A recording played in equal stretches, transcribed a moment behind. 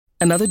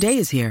Another day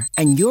is here,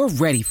 and you're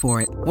ready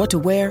for it. What to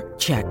wear?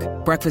 Check.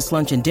 Breakfast,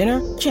 lunch, and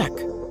dinner? Check.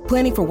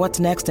 Planning for what's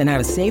next and how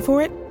to save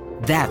for it?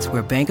 That's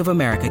where Bank of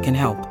America can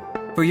help.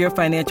 For your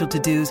financial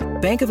to-dos,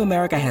 Bank of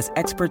America has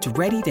experts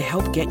ready to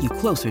help get you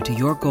closer to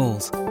your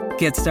goals.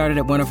 Get started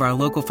at one of our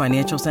local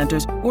financial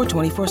centers or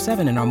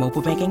 24/7 in our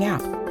mobile banking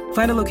app.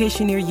 Find a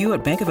location near you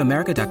at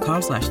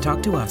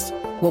bankofamerica.com/talktous.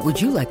 What would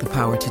you like the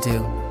power to do?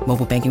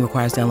 Mobile banking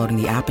requires downloading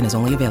the app and is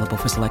only available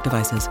for select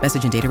devices.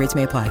 Message and data rates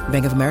may apply.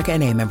 Bank of America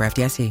N.A., member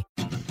FDIC.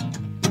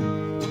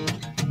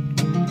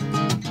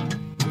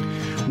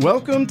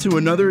 Welcome to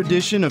another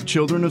edition of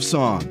Children of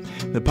Song,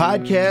 the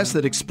podcast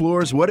that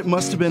explores what it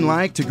must have been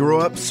like to grow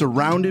up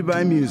surrounded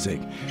by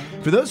music.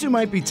 For those who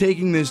might be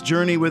taking this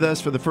journey with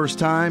us for the first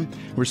time,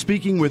 we're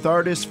speaking with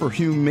artists for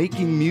whom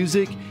making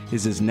music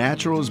is as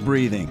natural as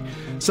breathing.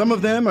 Some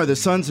of them are the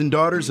sons and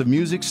daughters of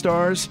music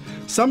stars.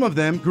 Some of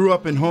them grew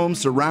up in homes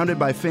surrounded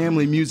by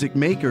family music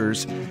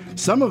makers.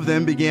 Some of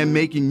them began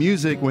making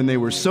music when they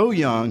were so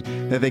young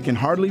that they can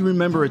hardly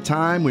remember a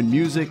time when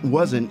music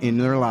wasn't in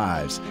their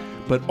lives.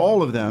 But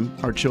all of them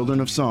are children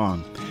of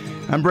song.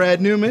 I'm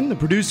Brad Newman, the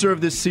producer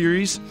of this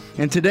series,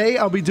 and today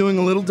I'll be doing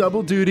a little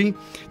double duty,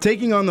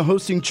 taking on the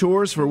hosting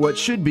chores for what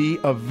should be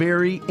a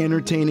very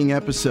entertaining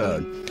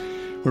episode.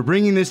 We're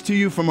bringing this to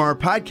you from our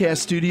podcast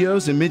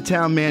studios in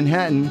Midtown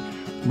Manhattan.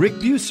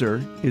 Rick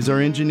Buser is our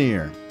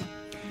engineer.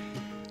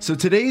 So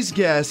today's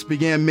guest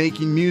began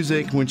making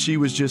music when she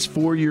was just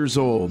 4 years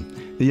old,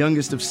 the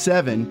youngest of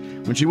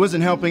 7. When she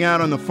wasn't helping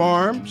out on the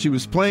farm, she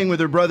was playing with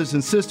her brothers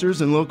and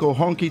sisters in local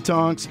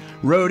honky-tonks,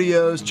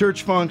 rodeos,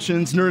 church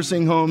functions,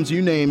 nursing homes,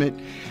 you name it.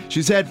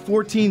 She's had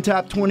 14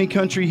 top 20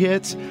 country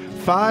hits,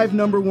 5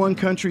 number 1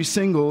 country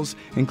singles,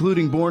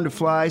 including Born to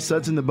Fly,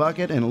 Suds in the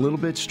Bucket, and A Little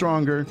Bit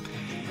Stronger.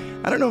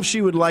 I don't know if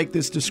she would like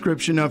this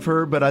description of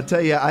her, but I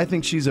tell you, I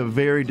think she's a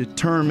very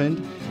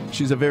determined,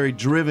 she's a very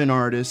driven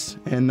artist,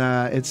 and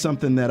it's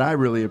something that I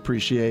really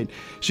appreciate.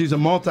 She's a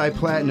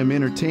multi-platinum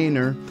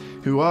entertainer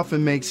who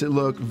often makes it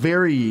look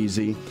very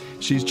easy.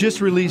 She's just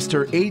released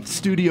her 8th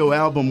studio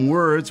album,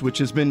 Words, which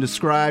has been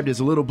described as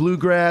a little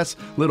bluegrass,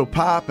 little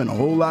pop, and a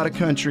whole lot of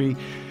country.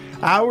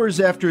 Hours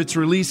after its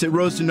release, it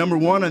rose to number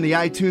 1 on the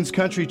iTunes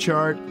country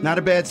chart. Not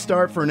a bad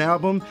start for an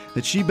album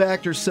that she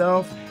backed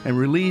herself and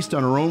released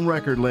on her own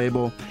record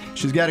label.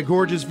 She's got a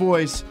gorgeous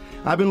voice.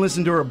 I've been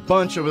listening to her a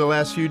bunch over the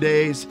last few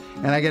days,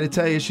 and I got to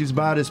tell you, she's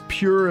about as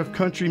pure of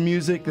country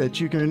music that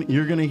you're going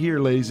to hear,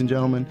 ladies and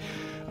gentlemen.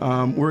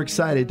 We're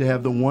excited to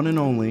have the one and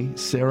only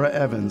Sara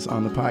Evans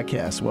on the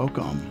podcast.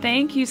 Welcome.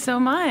 Thank you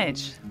so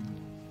much.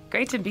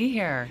 Great to be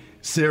here.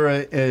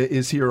 Sara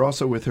is here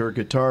also with her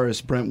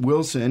guitarist, Brent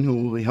Wilson, who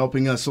will be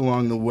helping us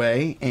along the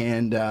way,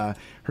 and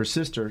her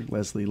sister,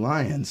 Leslie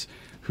Lyons,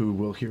 who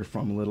we'll hear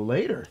from a little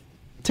later.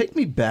 Take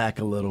me back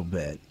a little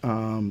bit.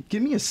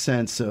 Give me a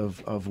sense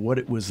of what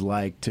it was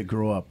like to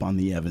grow up on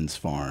the Evans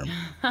farm.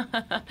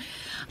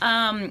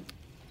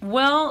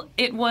 Well,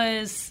 it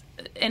was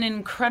an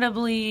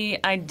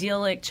incredibly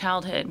idyllic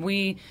childhood.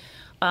 We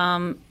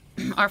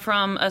are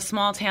from a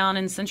small town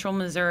in central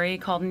Missouri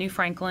called New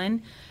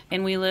Franklin,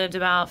 and we lived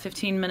about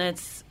 15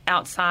 minutes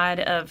outside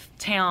of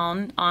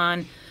town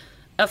on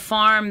a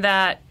farm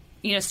that,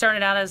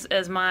 started out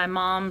as my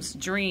mom's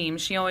dream.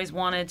 She always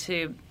wanted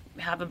to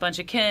have a bunch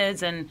of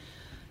kids and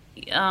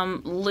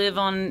live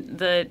on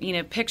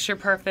the,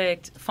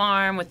 picture-perfect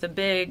farm with the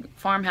big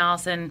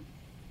farmhouse. And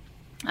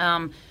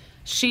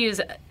she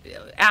is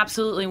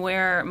absolutely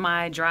where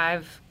my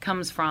drive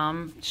comes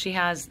from. She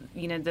has,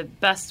 the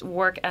best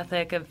work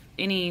ethic of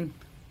any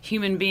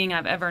human being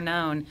I've ever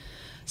known.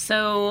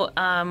 So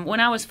when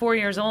I was 4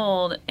 years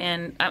old,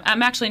 and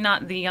I'm actually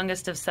not the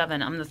youngest of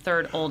 7. I'm the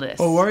 3rd oldest.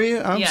 Oh, are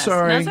you? I'm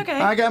sorry. That's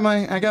okay. I got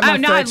my no, I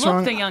facts wrong.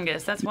 look the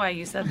youngest. That's why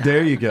you said that.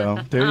 There you go.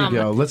 There you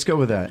go. Let's go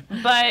with that.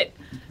 But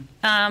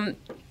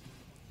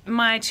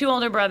my 2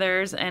 older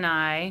brothers and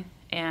I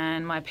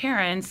and my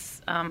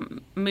parents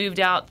moved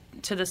out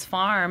to this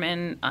farm,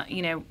 and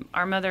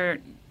our mother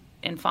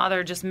and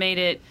father just made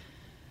it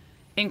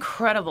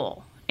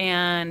incredible.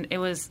 And it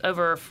was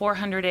over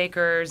 400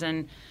 acres,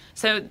 and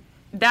so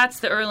that's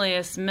the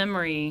earliest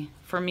memory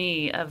for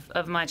me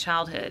of my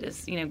childhood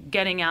is,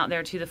 getting out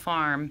there to the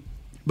farm.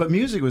 But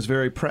music was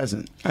very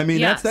present. I mean,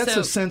 Yeah, that's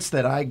so- a sense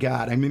that I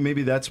got. I mean,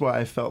 maybe that's why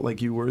I felt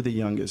like you were the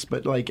youngest.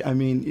 But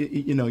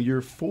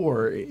you're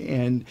 4,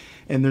 and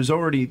there's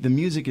already the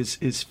music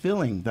is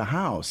filling the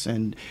house.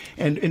 And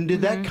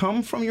did that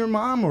come from your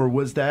mom, or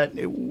was that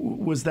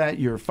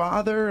your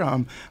father?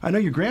 I know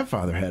your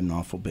grandfather had an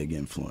awful big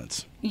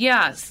influence.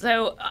 Yeah,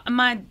 so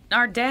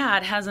our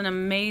dad has an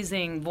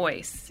amazing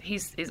voice.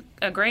 He's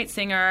a great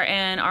singer,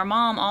 and our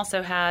mom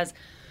also has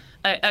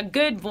a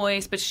good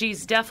voice, but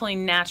she's definitely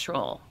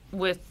natural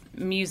with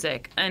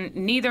music. And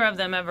neither of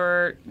them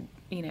ever,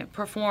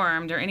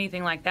 performed or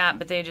anything like that,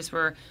 but they just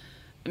were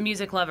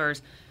music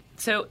lovers.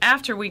 So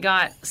after we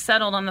got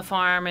settled on the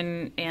farm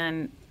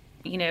and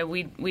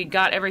we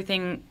got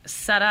everything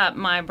set up,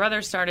 my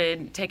brother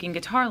started taking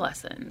guitar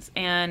lessons,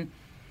 and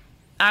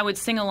I would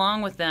sing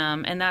along with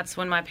them, and that's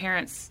when my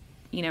parents,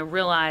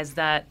 realized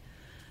that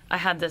I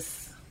had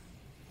this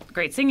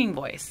great singing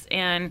voice.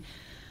 And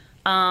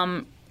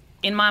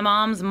in my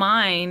mom's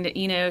mind,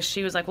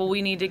 she was like, well,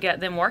 we need to get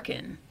them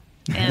working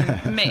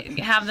and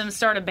have them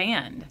start a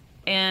band.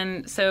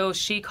 And so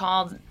she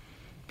called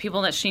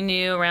people that she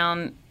knew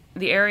around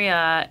the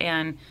area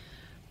and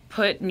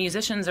put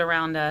musicians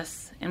around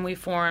us, and we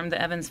formed the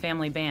Evans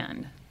Family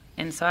Band.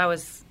 And so I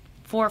was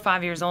 4 or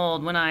 5 years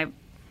old when I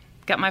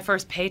got my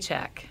first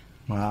paycheck.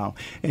 Wow.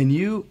 And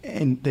you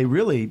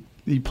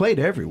played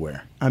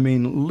everywhere. I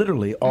mean,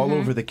 literally all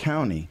over the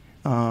county.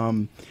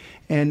 And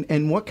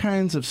what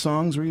kinds of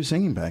songs were you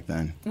singing back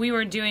then? We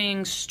were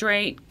doing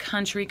straight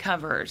country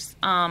covers,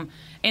 and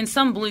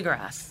some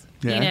bluegrass.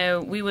 Yeah.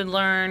 We would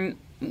learn.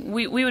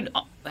 We would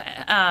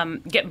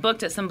get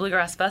booked at some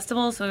bluegrass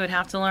festivals, so we would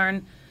have to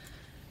learn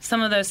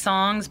some of those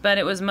songs. But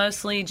it was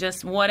mostly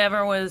just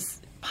whatever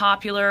was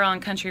popular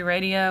on country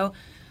radio.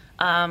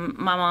 My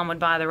mom would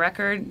buy the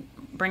record,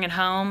 bring it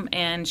home,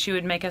 and she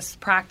would make us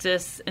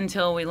practice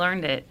until we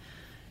learned it.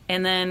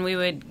 And then we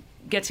would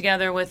get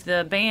together with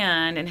the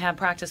band and have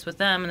practice with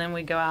them, and then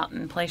we'd go out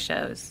and play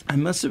shows. It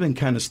must have been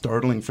kind of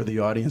startling for the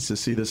audience to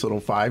see this little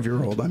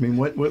 5-year-old. I mean,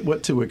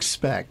 what to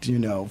expect, from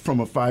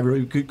a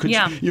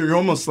 5-year-old? You're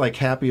almost like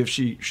happy if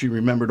she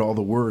remembered all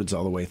the words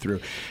all the way through.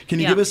 Can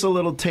you give us a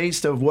little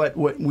taste of what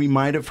we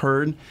might have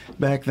heard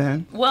back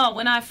then? Well,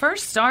 when I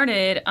first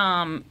started,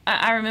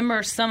 I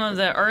remember some of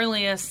the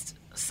earliest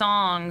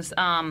songs.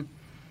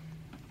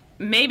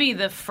 Maybe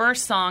the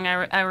first song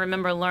I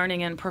remember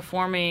learning and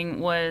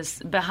performing was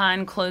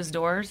Behind Closed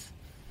Doors.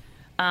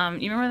 You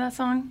remember that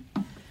song?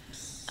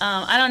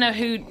 I don't know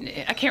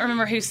I can't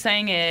remember who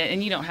sang it,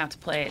 and you don't have to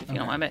play it if you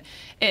don't want, but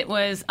it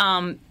was,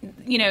 a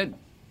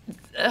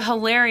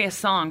hilarious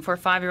song for a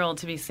 5-year-old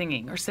to be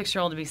singing or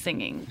 6-year-old to be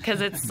singing,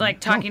 because it's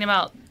like talking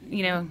about,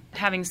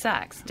 having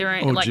sex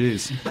during. Oh,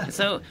 jeez.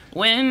 So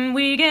when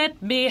we get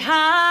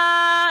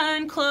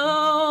behind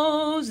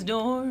closed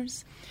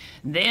doors,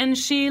 then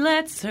she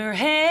lets her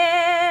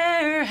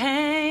hair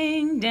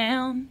hang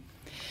down,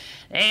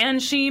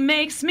 and she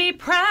makes me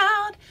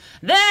proud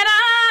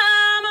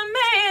that I'm a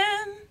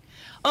man.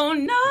 Oh,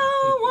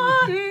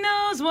 no one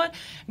knows what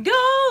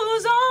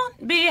goes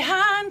on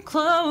behind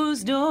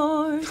closed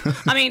doors.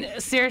 I mean,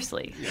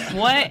 seriously,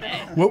 what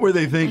were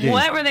they thinking?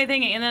 What were they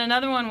thinking? And then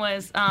another one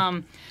was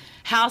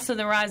House of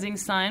the Rising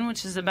Sun,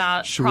 which is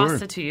about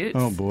prostitutes.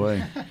 Oh,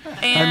 boy.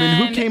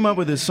 And who came up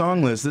with this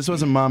song list? This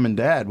wasn't Mom and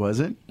Dad, was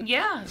it?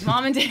 Yeah,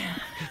 Mom and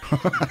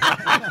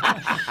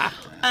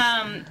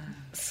Dad.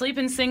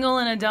 Sleeping single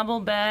in a double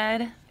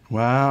bed.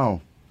 Wow.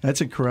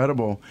 That's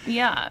incredible.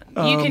 Yeah.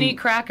 You can eat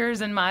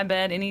crackers in my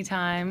bed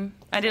anytime.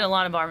 I did a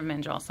lot of Barbara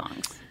Mandrell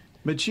songs.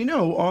 But,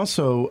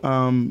 also,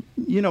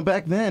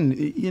 back then,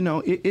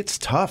 it's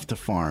tough to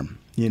farm.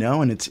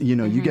 And it's,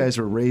 you guys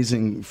were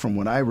raising, from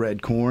what I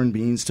read, corn,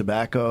 beans,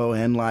 tobacco,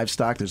 and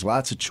livestock. There's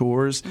lots of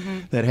chores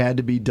that had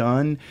to be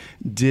done.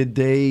 Did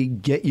they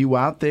get you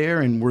out there,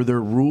 and were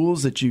there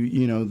rules that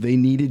they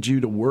needed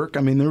you to work?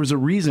 I mean, there was a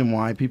reason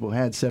why people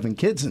had 7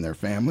 kids in their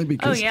family,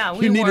 because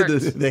you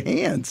needed the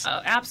hands.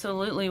 Oh,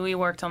 absolutely. We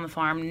worked on the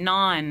farm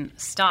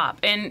non-stop.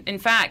 And in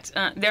fact,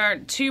 there are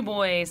 2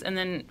 boys and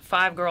then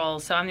 5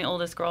 girls. So I'm the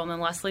oldest girl, and then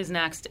Leslie's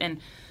next.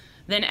 And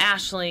then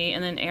Ashley,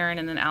 and then Aaron,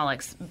 and then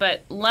Alex.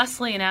 But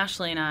Leslie and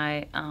Ashley and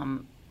I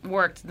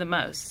worked the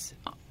most,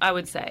 I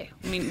would say.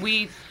 I mean,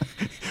 we...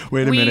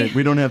 Wait a minute.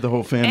 We don't have the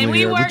whole family and we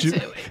here. Worked, is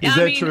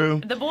that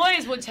true? The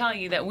boys would tell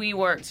you that we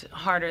worked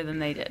harder than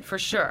they did, for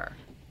sure.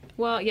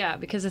 Well, yeah,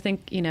 because I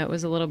think, it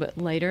was a little bit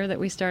later that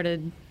we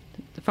started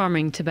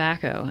farming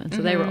tobacco. And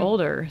so they were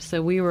older.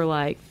 So we were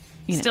like...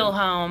 Still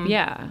home.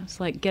 Yeah.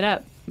 It's like, get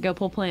up. Go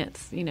pull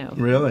plants,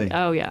 Really?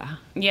 Oh, yeah.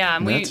 Yeah,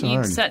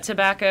 you'd set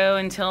tobacco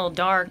until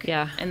dark.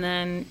 Yeah. And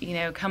then,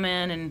 come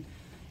in and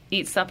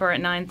eat supper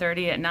at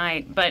 9:30 at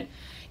night. But,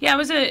 yeah,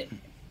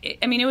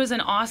 it was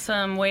an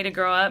awesome way to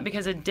grow up,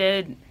 because it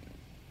did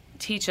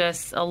teach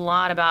us a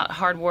lot about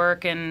hard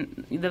work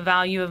and the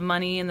value of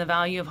money and the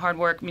value of hard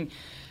work. I mean,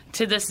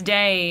 to this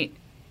day,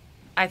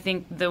 I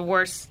think the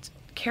worst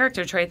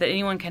character trait that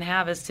anyone can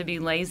have is to be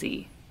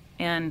lazy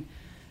and,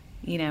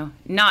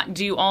 not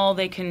do all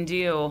they can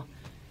do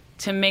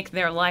to make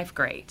their life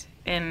great,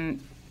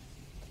 and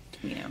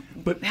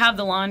but have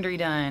the laundry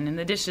done and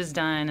the dishes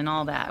done and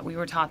all that. We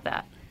were taught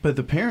that. But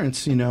the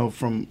parents,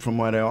 from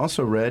what I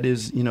also read,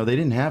 is they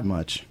didn't have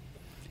much,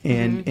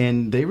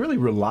 and they really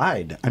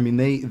relied. I mean,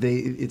 they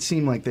it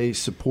seemed like they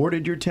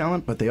supported your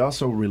talent, but they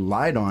also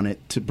relied on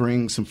it to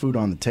bring some food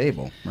on the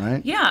table,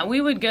 right? Yeah, we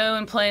would go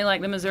and play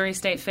like the Missouri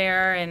State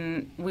Fair,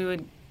 and we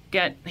would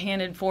get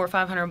handed $400 or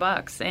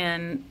 $500,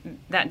 and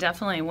that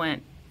definitely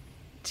went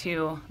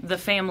to the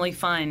family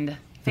fund,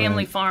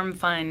 farm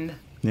fund.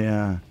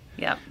 Yeah.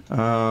 Yep.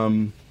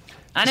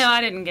 I know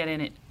I didn't get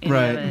in it.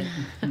 Right.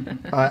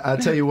 I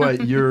tell you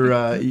what,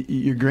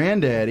 your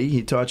granddaddy,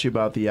 he taught you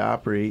about the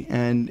Opry,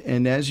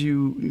 and as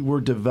you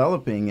were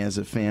developing as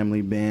a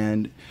family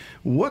band,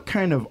 what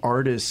kind of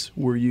artists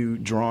were you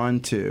drawn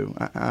to?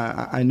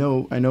 I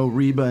know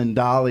Reba and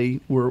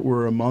Dolly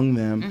were among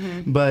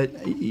them, but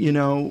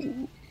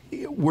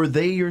were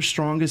they your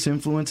strongest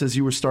influence as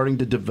you were starting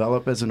to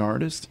develop as an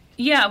artist?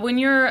 Yeah, when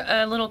you're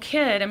a little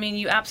kid, I mean,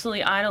 you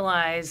absolutely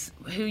idolize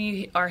who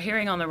you are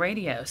hearing on the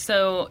radio.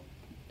 So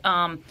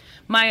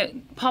my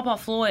Papa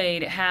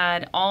Floyd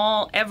had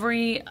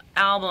every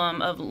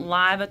album of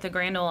Live at the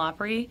Grand Ole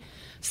Opry.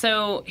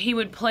 So he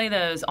would play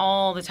those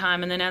all the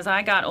time. And then as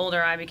I got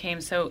older, I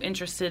became so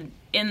interested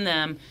in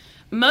them.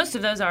 Most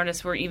of those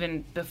artists were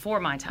even before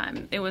my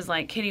time. It was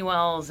like Kitty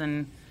Wells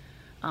and,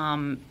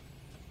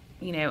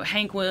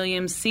 Hank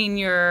Williams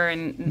Sr.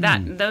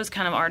 and those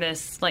kind of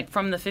artists, like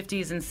from the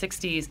 50s and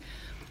 60s.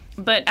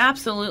 But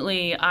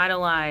absolutely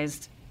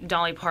idolized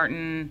Dolly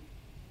Parton,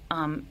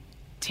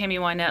 Tammy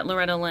Wynette,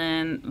 Loretta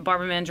Lynn,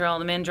 Barbara Mandrell,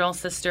 the Mandrell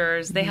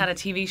sisters. They had a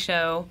TV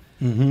show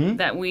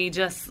that we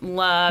just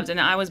loved.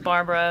 And I was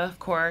Barbara, of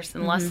course,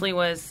 and Leslie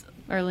was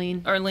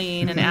Arlene,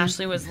 and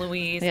Ashley was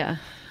Louise. Yeah.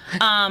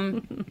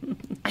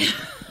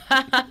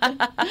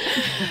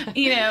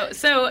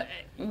 So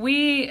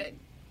we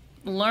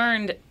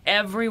learned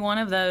every one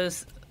of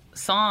those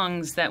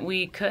songs that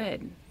we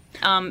could.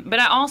 But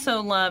I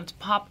also loved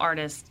pop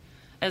artists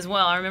as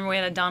well. I remember we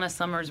had a Donna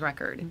Summers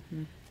record.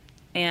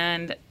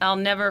 And I'll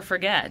never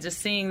forget just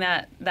seeing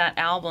that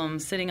album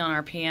sitting on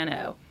our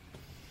piano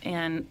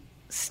and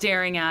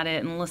staring at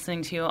it and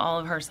listening to all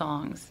of her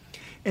songs.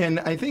 And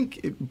I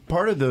think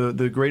part of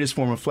the greatest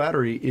form of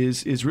flattery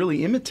is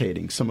really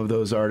imitating some of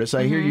those artists.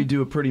 I hear you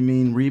do a pretty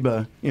mean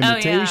Reba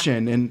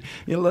imitation, and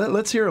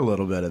let's hear a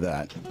little bit of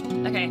that.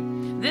 Okay,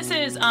 this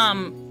is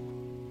one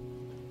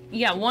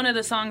of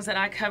the songs that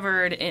I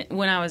covered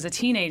when I was a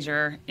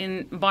teenager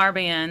in bar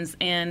bands,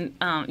 and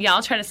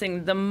I'll try to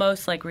sing the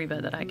most like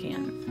Reba that I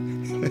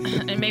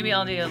can, and maybe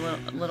I'll do a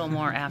little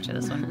more after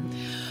this one.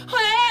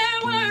 Where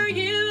were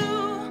you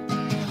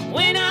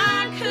when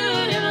I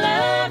could have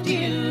loved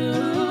you?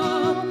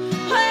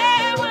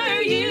 Where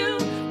were you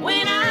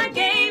when I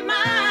gave my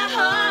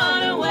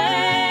heart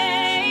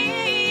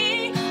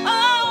away?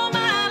 All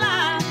my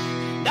life,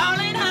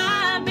 darling,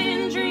 I've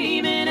been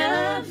dreaming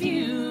of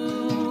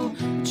you.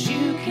 But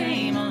you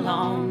came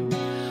along,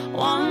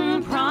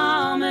 one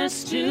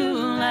promise too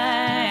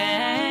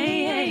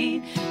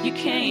late. You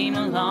came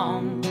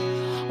along,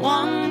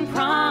 one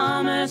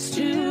promise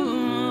too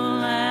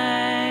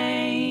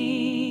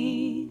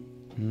late.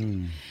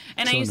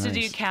 And I used to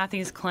do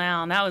Kathy's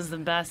Clown. That was the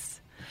best.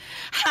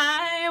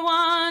 I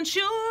want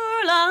your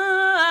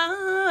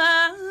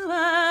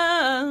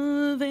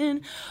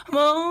loving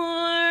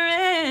more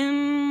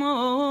and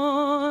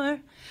more.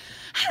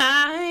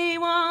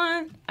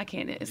 I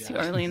can't, it's too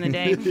early in the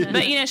day.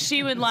 But,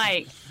 she would,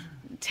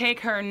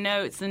 take her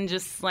notes and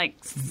just,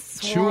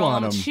 chew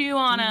on them.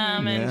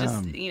 And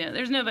just,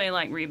 there's nobody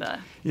like Reba.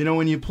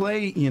 When you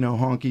play,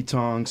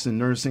 honky-tonks and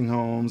nursing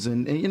homes,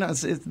 and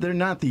they're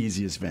not the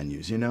easiest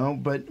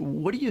venues, but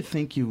what do you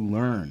think you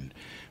learned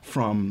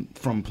from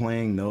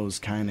playing those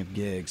kind of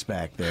gigs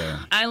back there?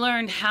 I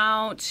learned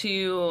how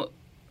to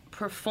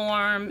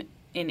perform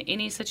in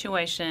any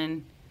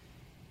situation,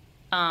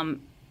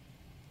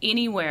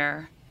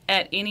 anywhere,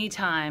 at any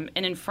time,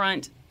 and in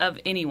front of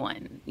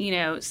anyone,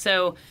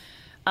 So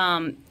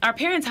our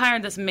parents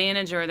hired this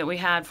manager that we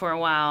had for a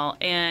while,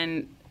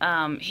 and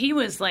he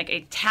was like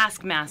a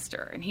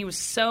taskmaster, and he was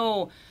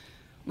so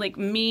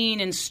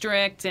mean and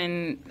strict,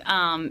 and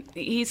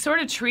he sort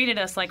of treated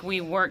us like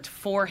we worked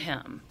for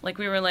him, like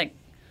we were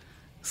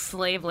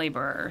slave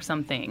labor or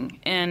something,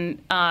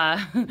 and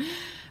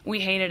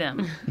we hated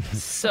him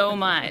so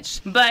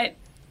much. But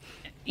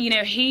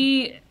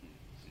he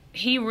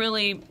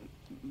really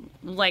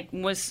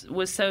was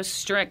so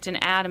strict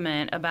and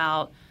adamant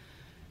about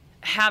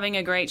having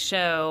a great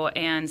show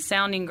and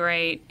sounding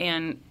great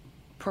and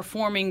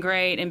performing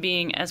great and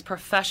being as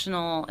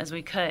professional as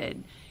we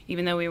could,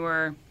 even though we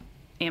were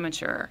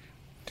amateur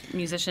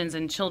musicians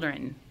and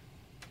children.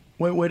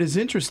 What is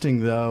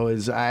interesting, though,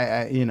 is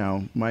my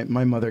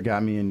mother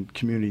got me in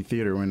community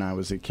theater when I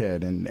was a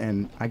kid,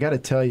 and I got to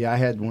tell you, I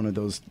had one of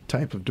those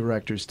type of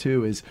directors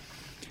too.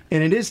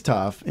 And it is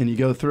tough, and you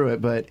go through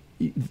it, but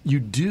you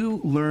do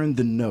learn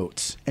the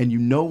notes, and you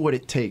know what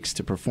it takes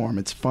to perform.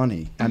 It's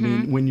funny. I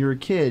mean, when you're a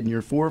kid and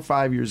you're 4 or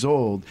 5 years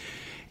old,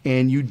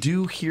 and you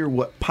do hear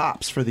what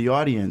pops for the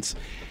audience,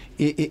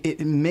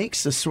 it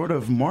makes a sort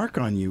of mark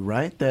on you,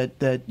 right?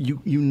 That you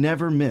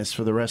never miss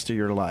for the rest of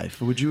your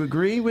life. Would you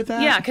agree with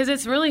that? Yeah, because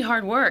it's really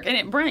hard work.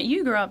 And Brent,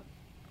 you grew up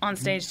on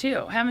stage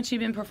too. Haven't you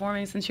been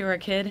performing since you were a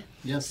kid?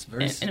 Yes,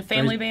 in a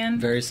family band.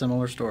 Very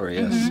similar story.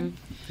 Yes.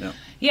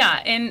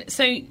 Yeah, and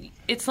so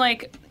it's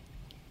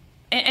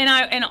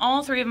and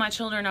all three of my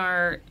children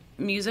are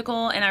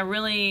musical, and I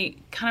really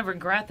kind of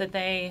regret that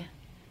they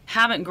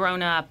haven't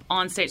grown up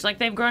on stage.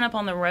 They've grown up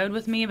on the road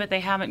with me, but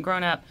they haven't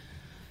grown up,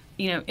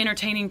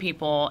 entertaining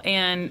people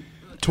and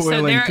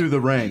toiling through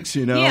the ranks.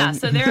 Yeah,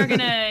 so they're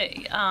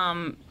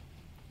gonna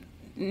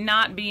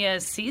not be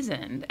as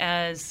seasoned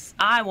as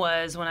I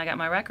was when I got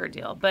my record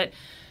deal. But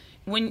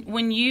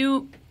when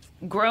you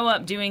grow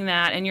up doing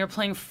that and you're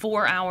playing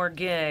 4-hour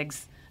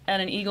gigs at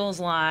an Eagles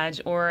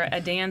Lodge or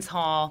a dance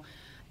hall,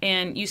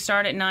 and you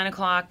start at 9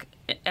 o'clock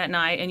at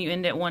night and you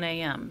end at 1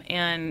 a.m.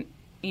 and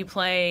you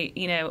play,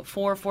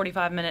 4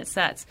 45-minute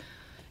sets.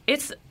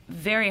 It's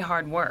very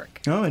hard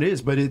work. Oh, it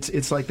is, but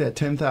it's like that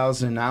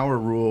 10,000 hour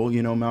rule.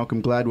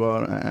 Malcolm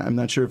Gladwell, I'm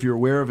not sure if you're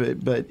aware of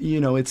it, but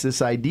it's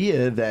this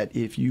idea that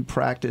if you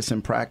practice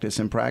and practice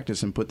and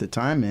practice and put the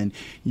time in,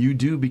 you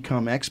do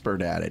become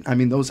expert at it. I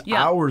mean, those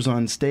hours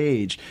on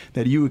stage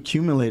that you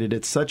accumulated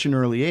at such an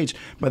early age,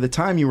 by the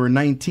time you were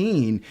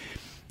 19,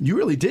 you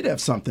really did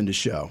have something to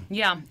show.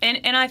 Yeah,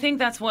 and I think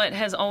that's what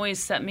has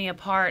always set me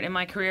apart in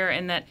my career,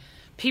 and that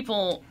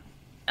people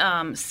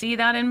see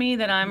that in me,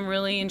 that I'm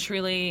really and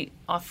truly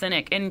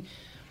authentic. And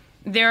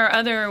there are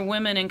other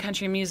women in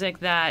country music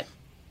that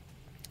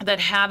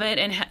have it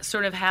and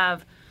sort of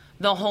have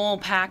the whole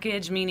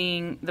package,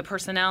 meaning the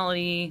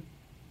personality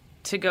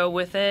to go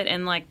with it,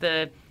 and like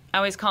I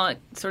always call it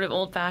sort of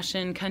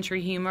old-fashioned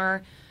country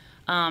humor.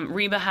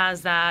 Reba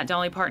has that.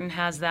 Dolly Parton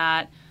has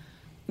that.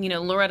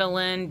 Loretta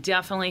Lynn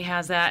definitely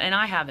has that, and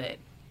I have it.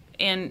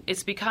 And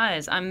it's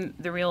because I'm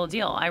the real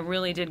deal. I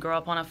really did grow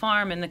up on a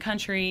farm in the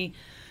country,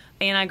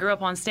 and I grew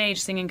up on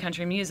stage singing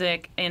country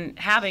music and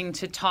having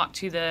to talk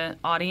to the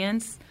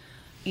audience,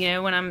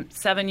 when I'm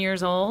 7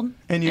 years old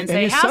and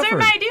say, how's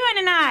everybody doing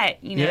tonight?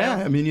 Yeah,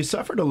 I mean, you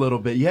suffered a little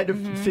bit. You had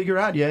to figure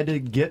out, you had to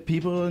get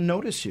people to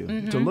notice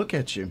you, to look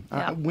at you.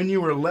 Yeah. When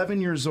you were 11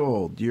 years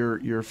old,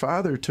 your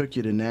father took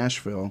you to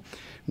Nashville,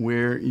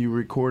 where you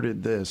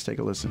recorded this. Take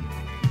a listen.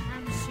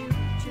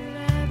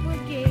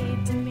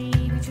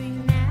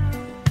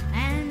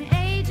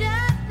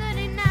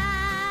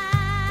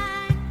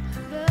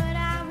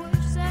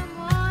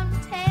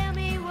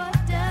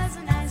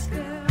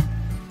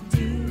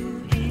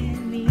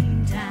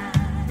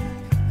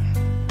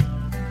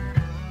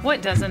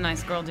 What does a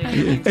nice girl do?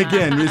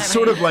 Again, it's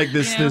sort of like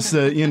this,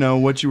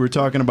 what you were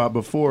talking about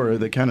before,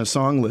 the kind of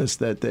song list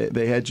that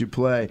they had you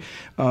play.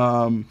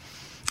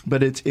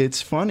 But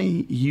it's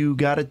funny, you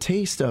got a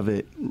taste of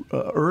it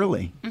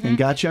early and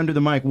got you under the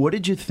mic. What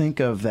did you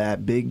think of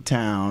that big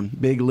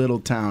little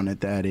town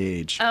at that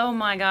age? Oh,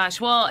 my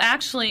gosh. Well,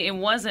 actually, it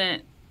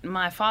wasn't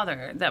my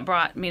father that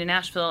brought me to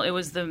Nashville. It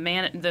was the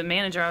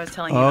manager I was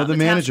telling you about, the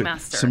manager.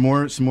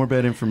 Taskmaster. Some more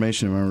bad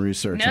information in my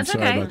research. No, I'm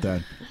sorry about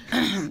that.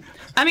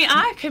 I mean,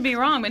 I could be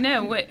wrong, but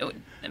no.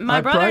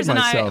 My brothers and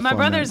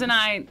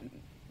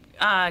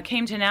I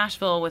came to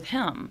Nashville with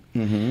him,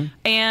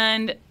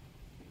 and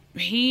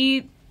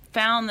he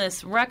found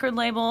this record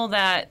label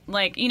that,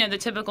 the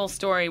typical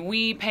story.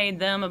 We paid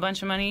them a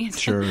bunch of money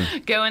to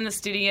go in the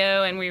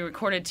studio, and we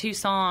recorded 2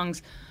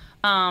 songs.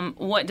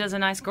 What Does a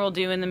Nice Girl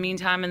Do in the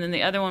Meantime? And then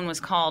the other one was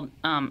called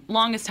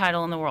Longest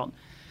Title in the World.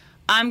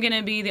 I'm going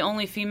to be the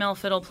only female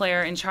fiddle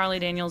player in Charlie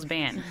Daniels'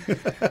 band.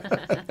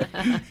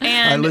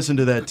 I listened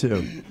to that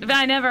too. But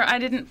I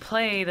didn't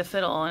play the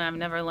fiddle, and I've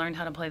never learned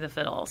how to play the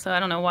fiddle. So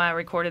I don't know why I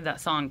recorded that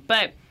song.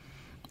 But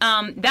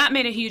that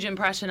made a huge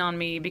impression on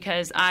me,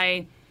 because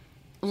I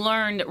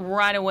learned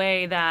right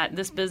away that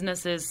this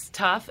business is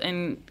tough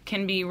and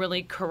can be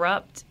really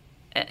corrupt,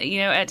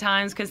 at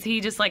times, because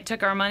he just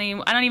took our money.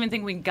 I don't even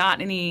think we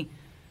got any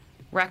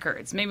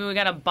records. Maybe we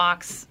got a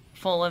box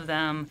full of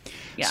them.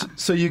 Yeah.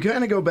 So you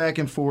kind of go back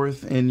and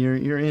forth, and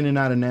you're in and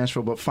out of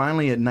Nashville. But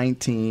finally, at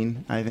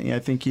 19, I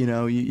think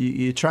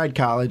you tried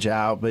college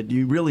out, but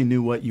you really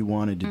knew what you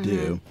wanted to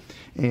do,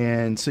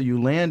 and so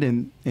you land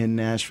in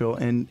Nashville,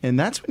 and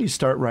that's when you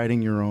start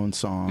writing your own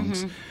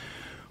songs.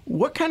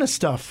 What kind of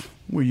stuff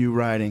were you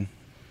writing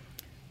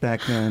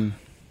back then?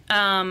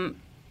 I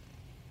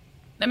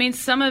mean,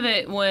 some of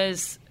it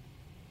was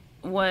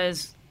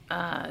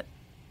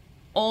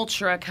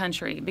ultra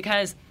country,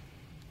 because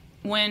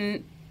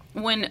when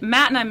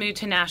Matt and I moved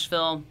to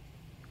Nashville,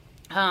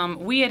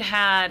 we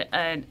had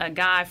a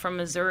guy from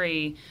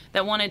Missouri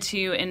that wanted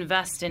to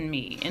invest in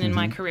me and in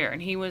my career,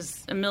 and he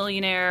was a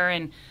millionaire,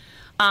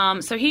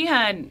 and so he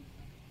had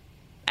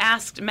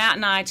asked Matt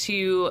and I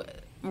to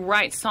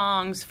write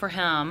songs for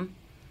him,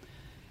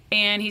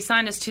 and he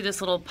signed us to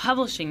this little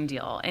publishing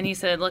deal, and he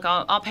said, look,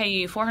 I'll pay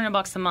you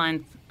 $400 a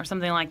month or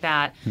something like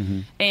that,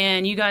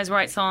 and you guys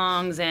write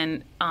songs,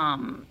 and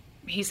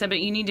he said, but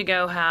you need to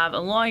go have a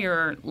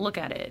lawyer look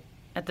at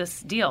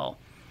this deal.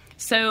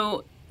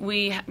 So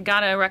we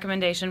got a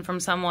recommendation from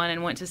someone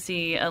and went to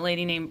see a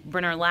lady named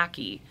Brenner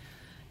Lackey.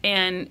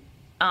 And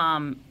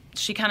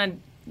she kind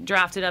of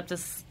drafted up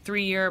this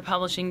 3-year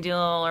publishing deal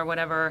or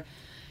whatever.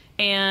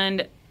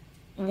 And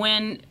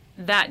when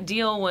that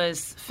deal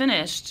was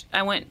finished,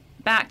 I went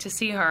back to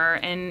see her.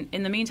 And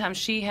in the meantime,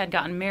 she had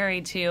gotten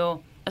married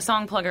to a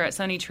song plugger at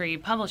Sunny Tree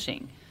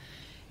Publishing.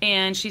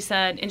 And she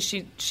said,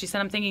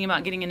 I'm thinking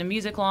about getting into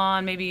music law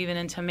and maybe even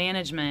into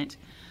management.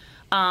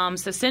 So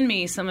send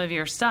me some of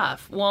your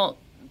stuff. Well,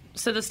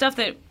 so the stuff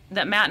that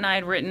Matt and I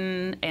had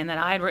written and that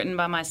I had written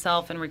by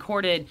myself and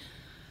recorded,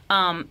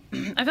 I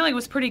feel like it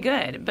was pretty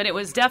good. But it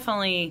was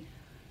definitely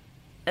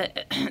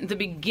the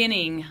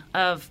beginning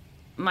of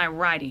my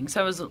writing.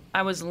 So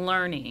I was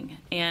learning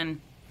and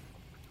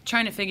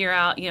trying to figure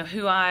out,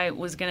 who I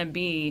was going to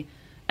be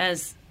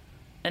as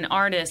an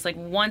artist. Like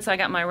once I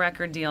got my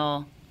record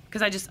deal.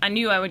 Because I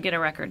knew I would get a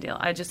record deal.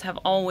 I just have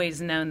always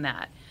known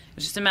that. It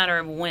was just a matter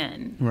of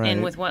when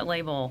and with what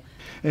label.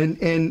 And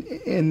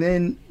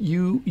then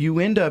you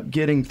end up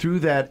getting through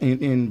that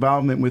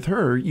involvement with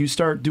her. You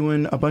start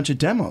doing a bunch of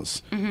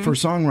demos for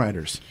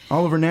songwriters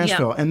all over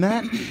Nashville, and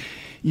that.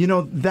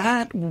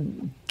 That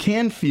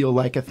can feel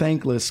like a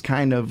thankless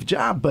kind of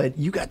job, but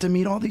you got to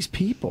meet all these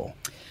people,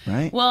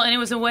 right? Well, and it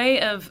was a way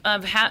of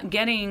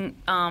getting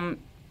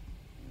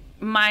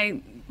my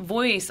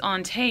voice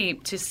on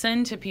tape to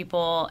send to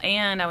people,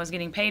 and I was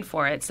getting paid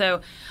for it. So,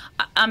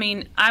 I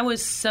mean, I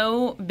was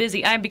so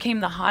busy. I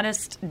became the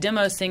hottest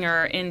demo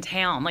singer in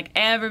town. Like,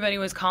 everybody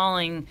was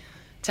calling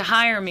to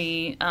hire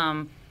me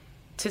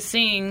to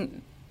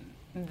sing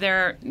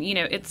their,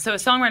 so a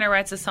songwriter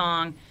writes a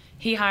song,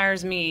 he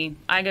hires me,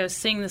 I go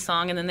sing the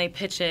song, and then they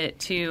pitch it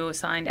to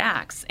signed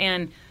acts.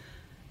 And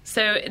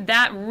so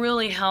that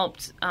really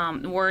helped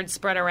word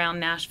spread around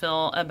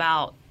Nashville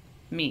about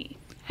me.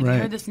 Have you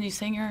heard this new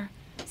singer,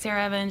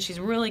 Sara Evans? She's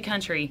really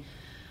country.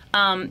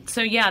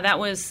 So yeah, that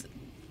was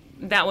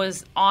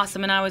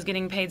awesome, and I was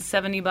getting paid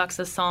 $70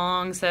 a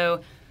song.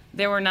 So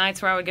there were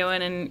nights where I would go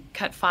in and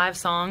cut 5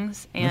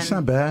 songs. And that's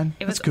not bad.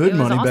 That's good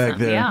money awesome. Back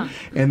then. Yeah,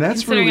 and that's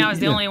considering really, I was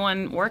the only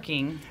one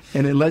working.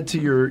 And it led to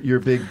your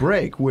big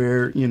break,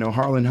 where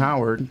Harlan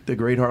Howard, the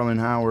great Harlan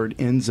Howard,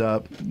 ends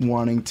up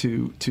wanting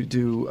to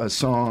do a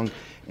song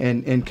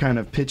and kind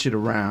of pitch it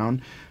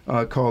around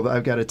called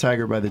 "I've Got a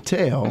Tiger by the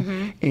Tail,"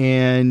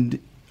 and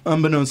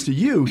unbeknownst to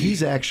you,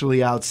 he's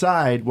actually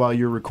outside while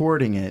you're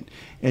recording it,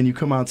 and you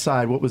come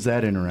outside. What was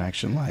that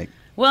interaction like?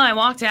 Well, I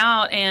walked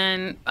out,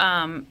 and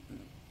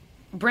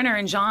Brenner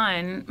and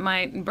John,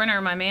 my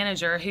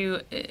manager, who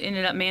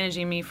ended up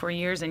managing me for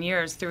years and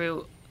years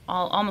through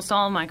almost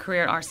all of my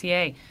career at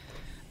RCA,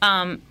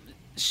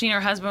 she and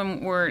her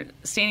husband were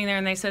standing there,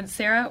 and they said,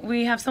 "Sara,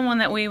 we have someone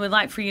that we would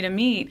like for you to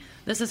meet.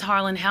 This is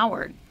Harlan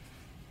Howard."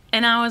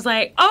 And I was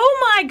like,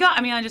 "Oh my God!"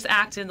 I mean, I just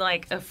acted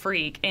like a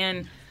freak.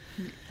 And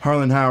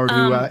Harlan Howard,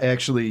 who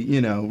actually,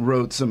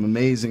 wrote some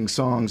amazing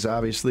songs,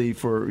 obviously,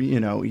 for,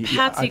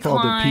 Patsy I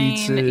Called Cline,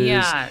 the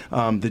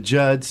Pizzas, the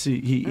Judds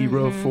he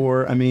wrote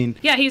for. I mean...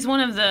 Yeah, he's one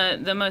of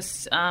the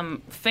most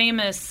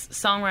famous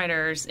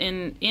songwriters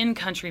in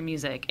country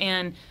music.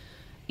 And,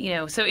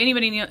 so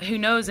anybody who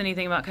knows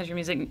anything about country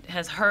music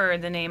has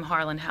heard the name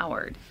Harlan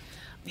Howard.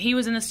 He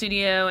was in the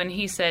studio, and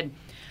he said,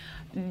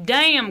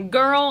 "Damn,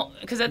 girl,"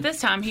 because at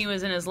this time he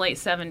was in his late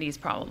 70s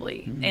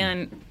probably.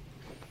 And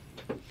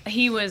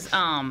he was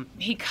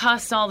he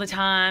cussed all the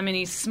time, and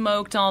he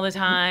smoked all the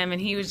time,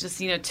 and he was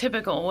just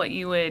typical what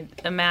you would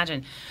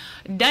imagine.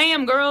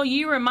 "Damn, girl,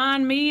 you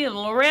remind me of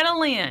Loretta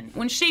Lynn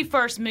when she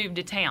first moved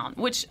to town,"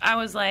 which I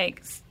was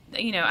like, I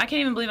can't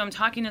even believe I'm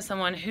talking to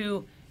someone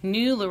who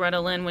knew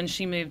Loretta Lynn when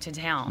she moved to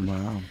town.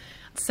 Wow.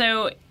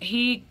 So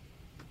he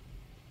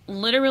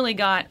literally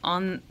got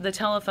on the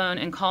telephone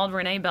and called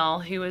Renee Bell,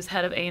 who was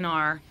head of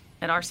A&R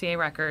at RCA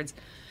Records,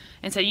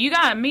 and said, "You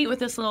got to meet with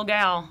this little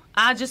gal.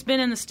 I just been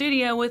in the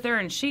studio with her,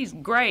 and she's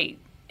great."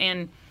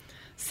 And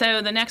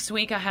so the next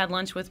week I had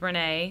lunch with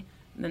Renee.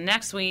 The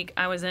next week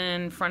I was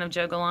in front of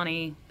Joe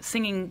Galante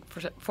singing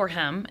for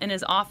him in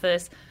his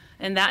office,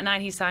 and that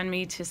night he signed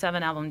me to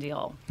 7-album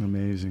deal.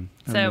 Amazing.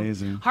 So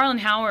Amazing. Harlan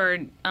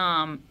Howard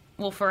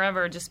will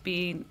forever just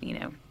be,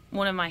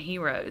 one of my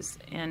heroes.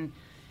 And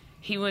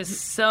he was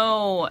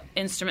so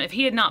instrumental. If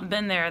he had not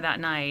been there that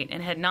night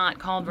and had not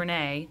called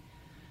Renee,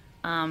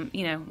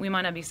 we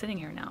might not be sitting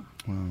here now.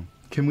 Wow.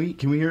 Can we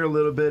hear a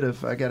little bit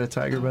of "I Got a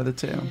Tiger by the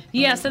Tail"?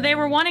 Yeah, so they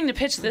were wanting to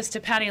pitch this to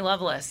Patti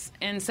Loveless.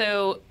 And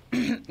so,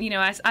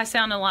 I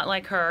sound a lot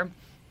like her.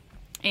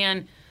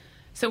 And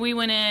so we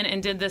went in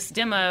and did this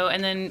demo.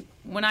 And then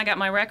when I got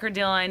my record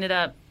deal, I ended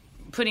up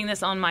putting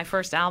this on my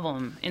first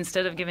album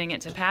instead of giving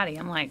it to Patti.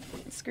 I'm like,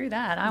 screw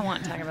that. I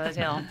want Tiger by the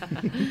Tail.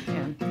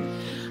 Yeah.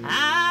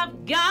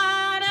 I've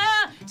got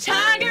a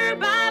tiger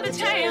by the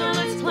tail,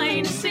 it's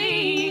plain to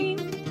see.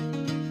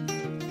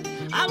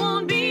 I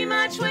won't be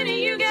much when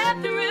you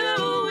get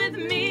through with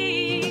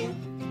me.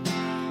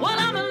 Well,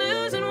 I'm a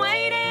losing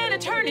weight and a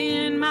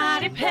turning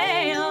mighty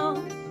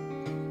pale.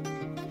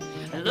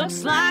 It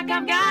looks like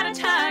I've got a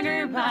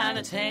tiger by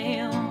the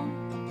tail.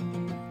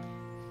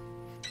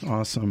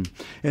 Awesome.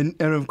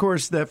 And of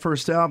course, that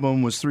first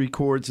album was 3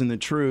 Chords and the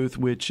Truth,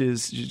 which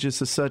is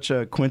just such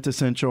a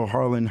quintessential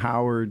Harlan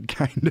Howard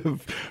kind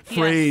of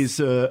phrase,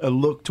 a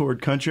look toward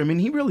country. I mean,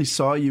 he really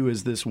saw you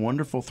as this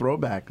wonderful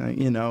throwback,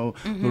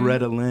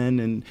 Loretta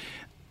Lynn.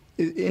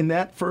 And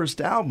that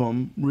first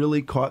album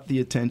really caught the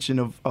attention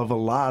of a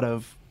lot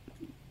of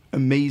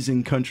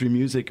amazing country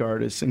music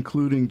artists,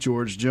 including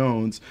George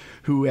Jones,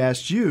 who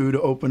asked you to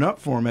open up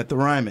for him at the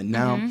Ryman.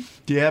 Now,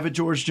 do you have a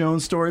George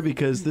Jones story?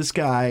 Because this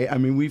guy, I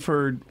mean, we've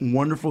heard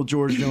wonderful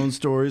George Jones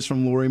stories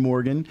from Lori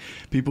Morgan,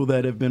 people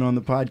that have been on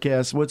the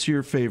podcast. What's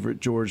your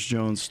favorite George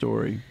Jones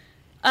story?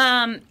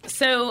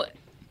 So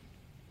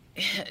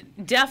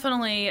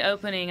definitely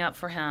opening up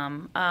for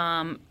him.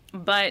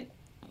 But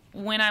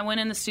when I went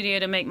in the studio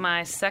to make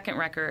my second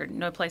record,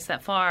 No Place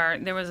That Far,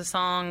 there was a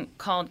song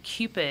called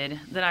Cupid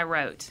that I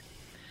wrote.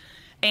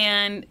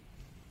 And,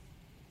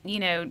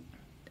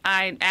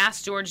 I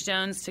asked George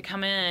Jones to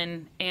come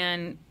in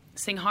and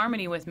sing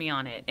harmony with me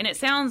on it. And it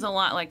sounds a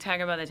lot like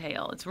Tiger by the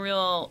Tail. It's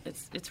real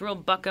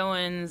Buck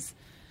Owens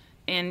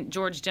and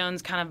George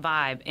Jones kind of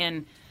vibe.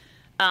 And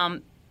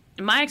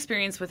my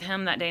experience with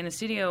him that day in the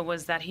studio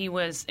was that he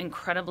was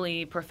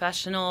incredibly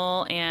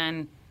professional,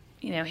 and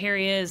here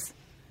he is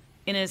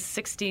in his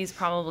 60s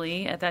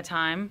probably at that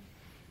time,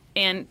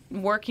 and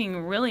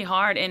working really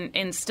hard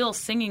and still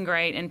singing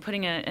great and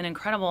putting an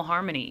incredible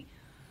harmony.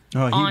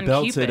 Oh, he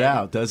belts Cupid. it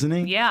out, doesn't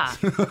he? Yeah.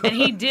 And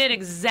he did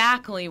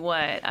exactly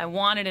what I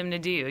wanted him to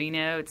do.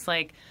 It's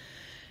like,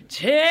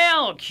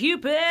 tell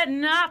Cupid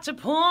not to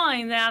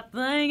point that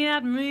thing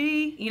at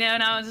me.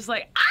 And I was just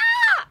like,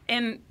 ah!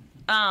 And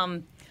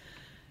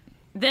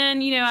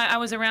then, I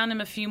was around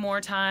him a few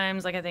more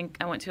times. Like, I think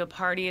I went to a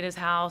party at his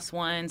house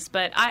once.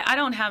 But I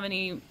don't have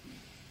any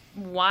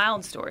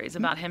wild stories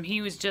about him.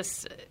 He was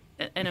just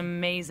an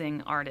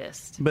amazing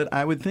artist. But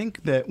I would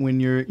think that when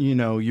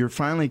you're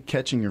finally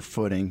catching your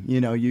footing,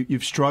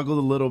 you've struggled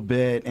a little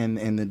bit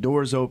and the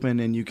door's open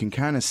and you can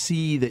kind of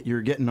see that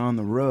you're getting on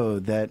the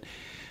road, that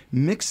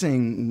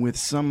mixing with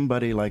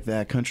somebody like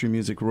that, country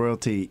music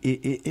royalty,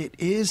 it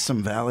is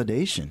some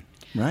validation,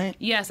 right?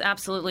 Yes,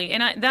 absolutely.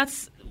 And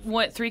that's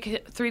what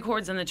Three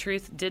Chords and the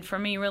Truth did for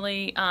me,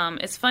 really.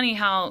 It's funny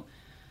how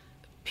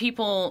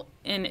people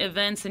and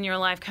events in your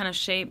life kind of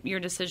shape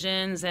your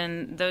decisions,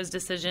 and those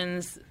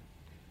decisions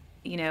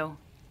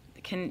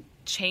can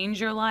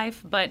change your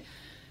life. But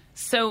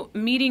so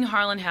meeting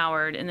Harlan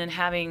Howard and then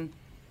having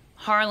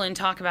Harlan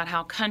talk about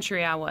how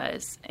country I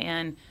was,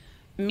 and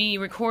me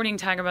recording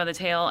Tiger by the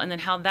Tail, and then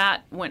how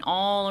that went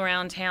all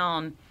around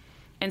town.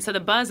 And so the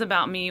buzz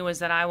about me was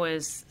that I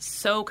was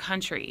so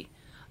country,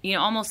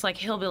 almost like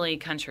hillbilly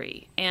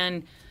country.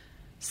 And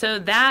so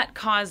that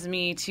caused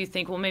me to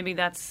think, well, maybe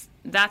that's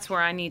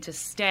where I need to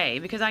stay,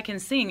 because I can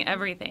sing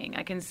everything.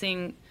 I can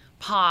sing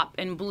pop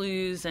and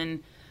blues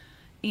and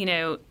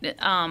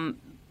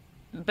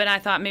but I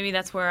thought maybe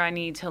that's where I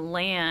need to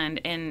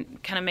land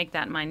and kind of make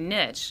that my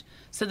niche.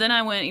 So then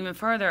I went even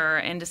further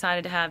and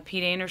decided to have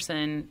Pete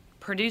Anderson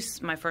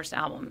produce my first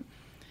album.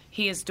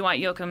 He is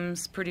Dwight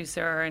Yoakam's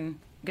producer and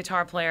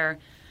guitar player.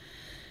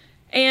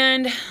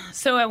 And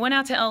so I went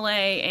out to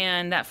L.A.,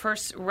 and that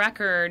first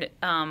record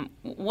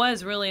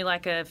was really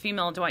like a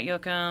female Dwight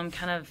Yoakam,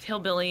 kind of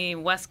hillbilly,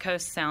 West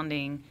Coast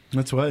sounding.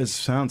 That's why it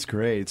sounds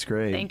great. It's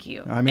great. Thank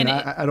you. I mean,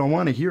 I don't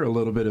want to hear a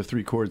little bit of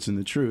Three Chords and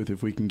the Truth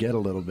if we can get a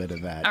little bit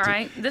of that. All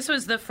right. This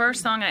was the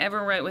first song I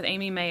ever wrote with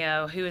Amy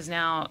Mayo, who is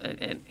now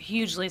a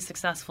hugely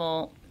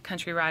successful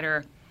country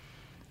writer.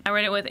 I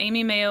wrote it with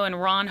Amy Mayo and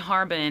Ron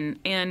Harbin,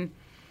 and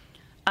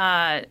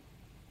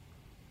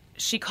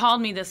she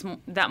called me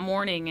that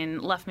morning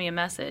and left me a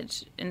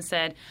message and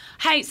said,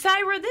 "Hey,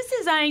 Sarah, this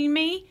is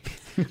Amy.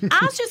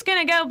 I was just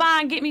going to go by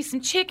and get me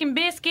some chicken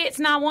biscuits,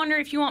 and I wonder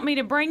if you want me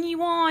to bring you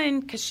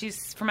one," because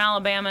she's from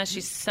Alabama.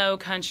 She's so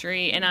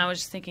country. And I was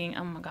just thinking,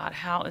 oh, my God,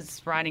 how is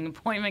this writing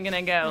appointment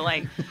going to go?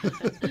 Like,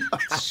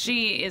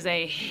 she is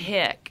a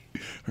hick.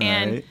 Right.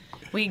 And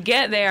we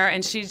get there,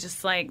 and she's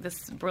just like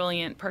this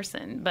brilliant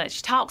person. But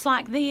she talks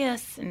like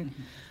this, and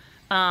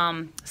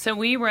so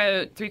we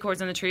wrote Three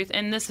Chords and the Truth,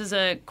 and this is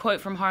a quote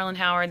from Harlan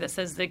Howard that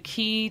says, "The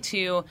key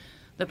to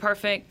the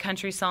perfect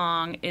country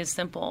song is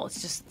simple.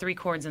 It's just 3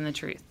 chords and the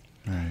truth."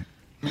 All right.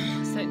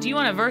 So do you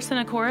want a verse and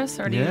a chorus?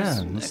 Or do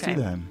let's do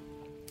that.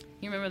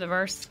 You remember the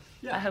verse?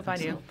 Yeah, I hope I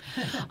do.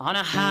 On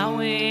a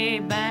highway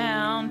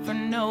bound for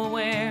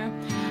nowhere,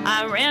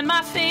 I ran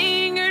my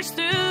fingers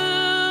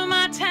through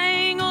my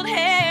tangled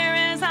hair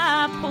as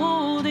I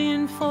pulled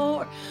in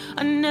for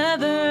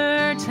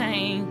another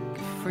tank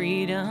of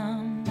freedom.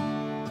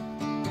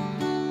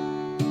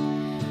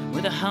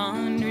 With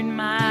 100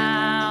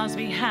 miles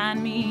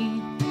behind me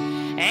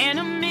and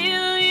a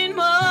million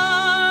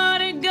more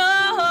to go,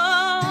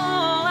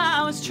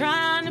 I was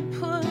trying to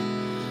put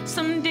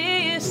some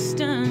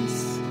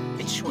distance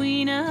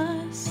between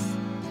us.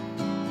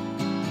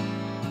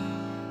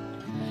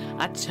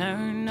 I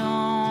turned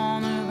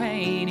on the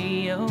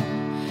radio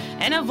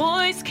and a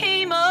voice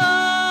came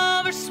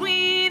over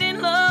sweet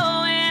and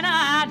low, and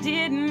I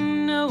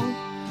didn't know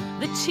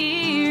the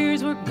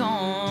tears were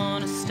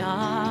gonna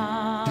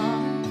stop.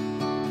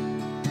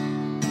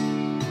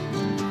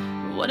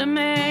 What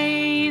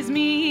amazed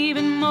me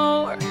even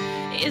more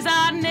is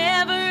I'd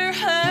never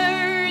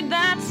heard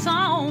that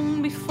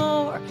song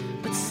before,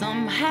 but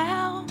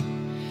somehow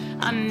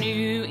I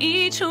knew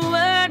each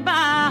word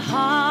by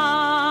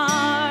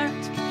heart,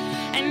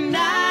 and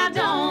I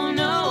don't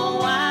know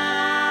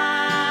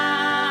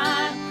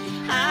why,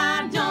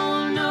 I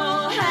don't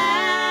know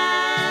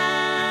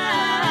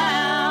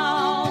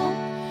how,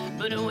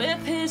 but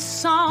with his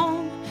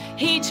song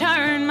he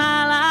turned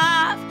my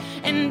life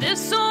and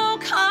this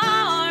old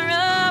car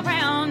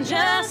around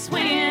just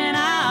when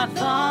I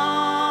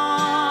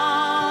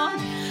thought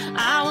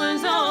I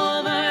was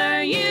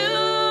over you.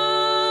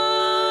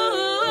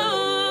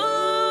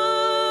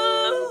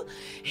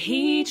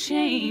 He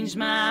changed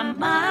my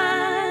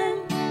mind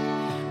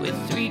with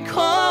 3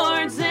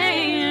 chords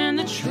and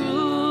the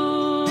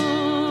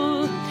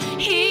truth.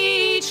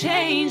 He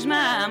changed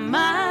my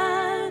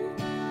mind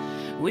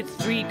with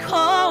 3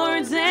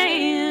 chords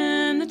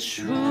and the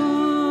truth.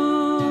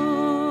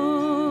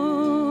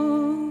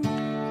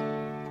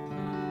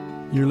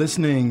 You're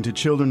listening to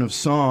Children of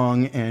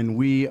Song, and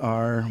we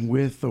are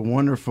with the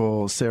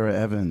wonderful Sara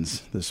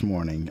Evans this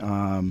morning.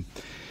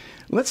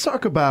 Let's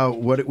talk about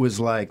what it was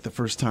like the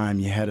first time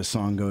you had a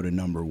song go to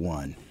number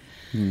 1.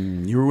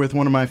 You were with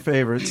one of my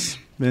favorites,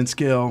 Vince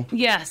Gill.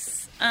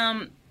 Yes.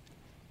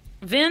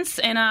 Vince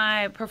and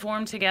I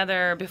performed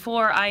together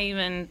before I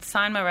even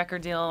signed my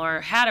record deal or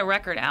had a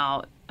record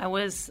out. I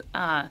was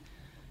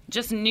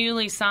just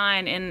newly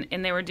signed,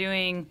 and they were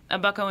doing a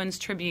Buck Owens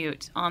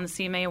tribute on the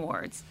CMA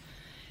Awards.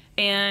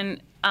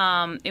 And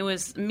it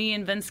was me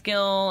and Vince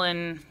Gill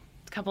and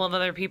a couple of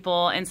other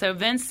people. And so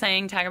Vince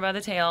sang Tiger by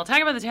the Tail.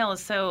 Tiger by the Tail is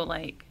so,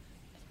 like,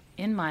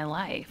 in my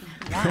life.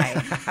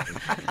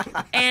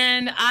 Why?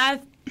 And I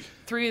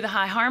threw the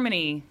high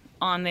harmony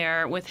on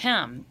there with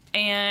him.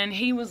 And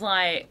he was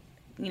like,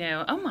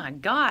 oh, my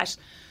gosh.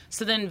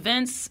 So then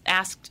Vince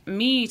asked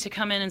me to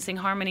come in and sing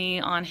harmony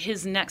on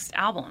his next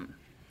album,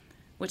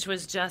 which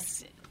was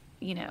just,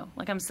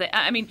 like I'm saying,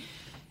 I mean,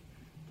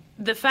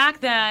 the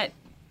fact that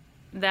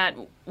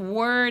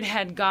word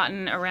had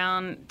gotten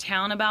around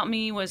town about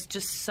me was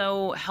just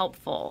so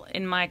helpful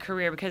in my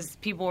career, because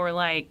people were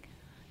like,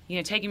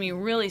 taking me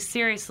really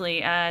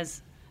seriously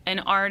as an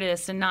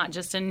artist and not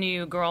just a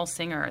new girl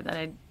singer that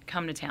had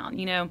come to town,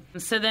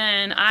 So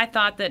then I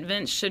thought that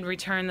Vince should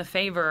return the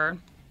favor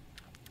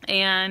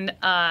and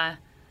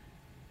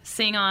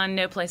sing on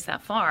No Place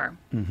That Far.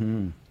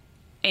 Mm-hmm.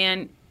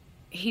 And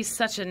he's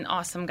such an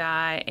awesome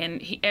guy,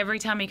 and every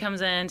time he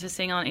comes in to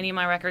sing on any of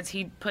my records,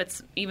 he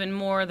puts even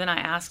more than I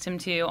asked him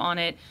to on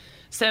it.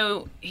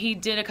 So he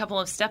did a couple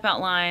of step-out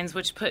lines,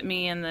 which put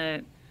me in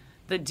the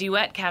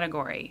duet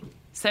category.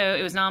 So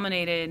it was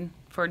nominated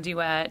for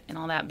duet and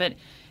all that, but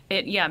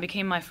it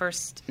became my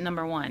first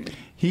number 1.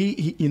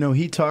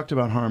 He talked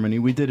about harmony.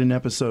 We did an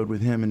episode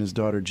with him and his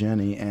daughter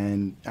Jenny,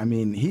 and I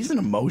mean, he's an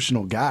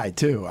emotional guy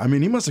too. I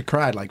mean, he must have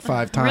cried like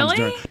 5 times.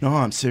 Really? No,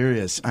 I'm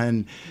serious.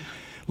 And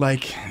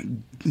like,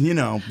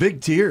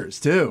 big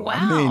tears too. Wow.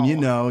 I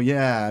mean,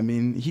 I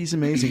mean, he's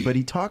amazing. But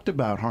he talked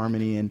about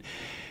harmony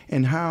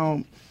and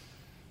how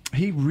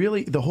he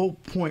really, the whole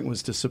point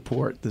was to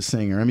support the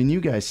singer. I mean,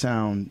 you guys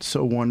sound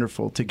so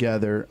wonderful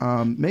together.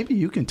 Maybe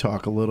you can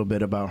talk a little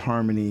bit about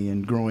harmony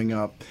and growing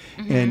up,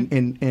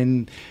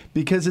 and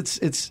because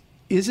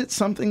is it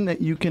something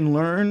that you can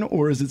learn,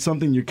 or is it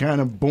something you're kind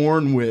of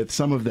born with,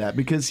 some of that?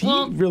 Because he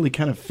really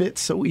kind of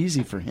fits so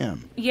easy for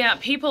him. Yeah,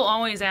 people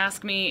always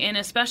ask me, and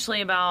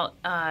especially about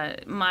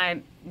my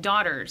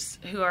daughters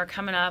who are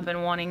coming up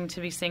and wanting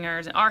to be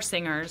singers, are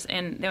singers,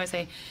 and they always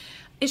say,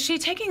 is she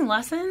taking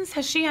lessons?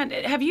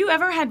 Have you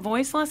ever had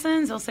voice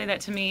lessons? They'll say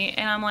that to me,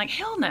 and I'm like,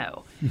 hell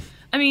no.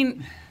 I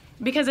mean,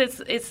 because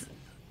it's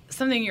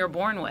something you're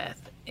born with.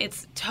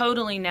 It's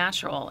totally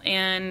natural,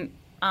 and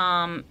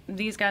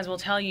these guys will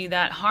tell you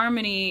that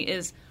harmony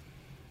is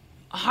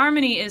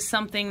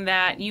something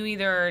that you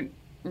either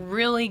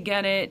really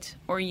get it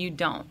or you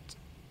don't.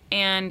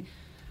 And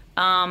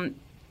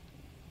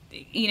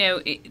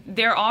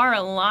there are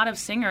a lot of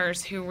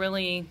singers who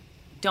really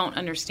don't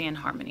understand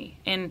harmony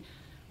and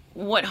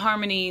what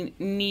harmony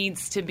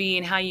needs to be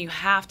and how you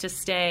have to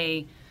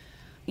stay,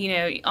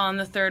 on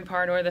the 3rd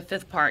part or the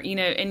 5th part,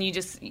 and you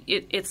just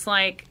it's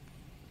like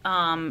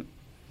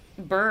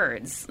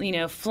birds,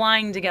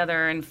 flying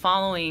together and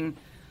following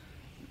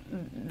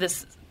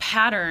this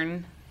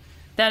pattern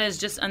that is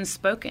just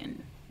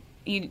unspoken.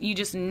 You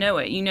just know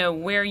it. You know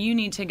where you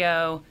need to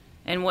go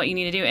and what you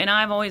need to do. And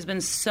I've always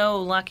been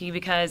so lucky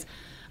because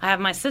I have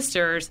my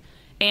sisters,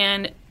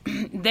 and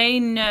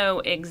they know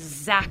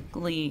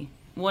exactly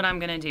what I'm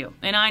going to do.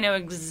 And I know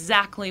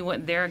exactly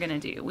what they're going to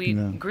do. We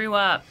grew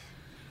up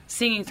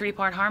singing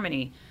 3-part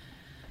harmony.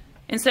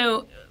 And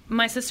so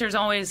my sisters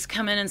always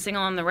come in and sing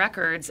on the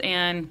records,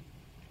 and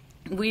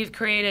we've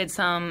created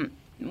some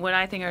what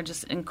I think are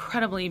just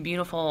incredibly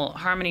beautiful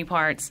harmony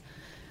parts.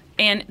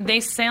 And they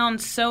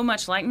sound so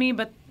much like me,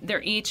 but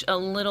they're each a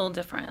little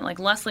different. Like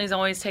Leslie's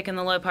always taken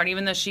the low part,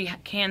 even though she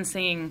can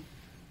sing,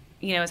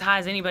 as high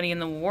as anybody in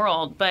the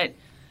world. But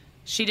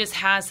she just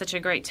has such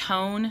a great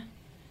tone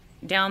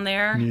down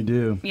there. You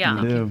do.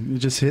 Yeah. You do. You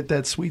just hit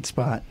that sweet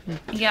spot.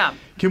 Yeah.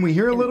 Can we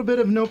hear a little bit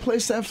of No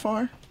Place That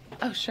Far?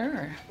 Oh,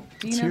 sure.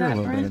 Do you Let's know hear that, a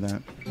little Brent? bit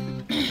of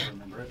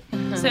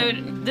that. So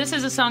this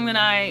is a song that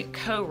I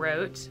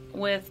co-wrote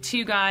with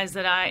 2 guys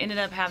that I ended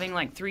up having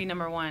like 3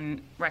 number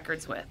 1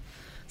 records with.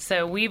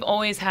 So we've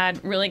always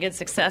had really good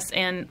success,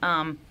 and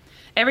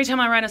every time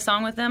I write a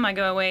song with them, I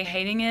go away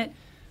hating it,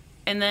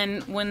 and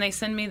then when they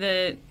send me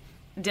the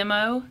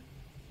demo,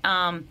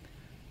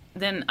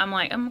 then I'm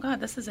like, oh my God,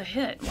 this is a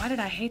hit. Why did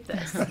I hate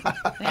this? It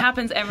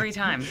happens every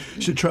time.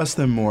 You should trust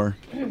them more.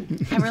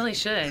 I really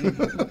should.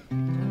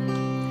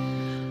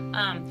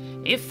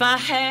 If I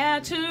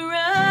had to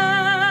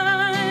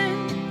run,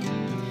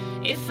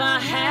 if I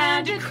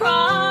had to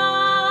crawl,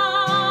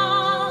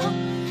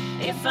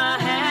 if I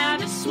had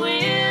to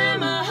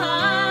swim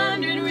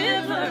 100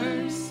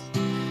 rivers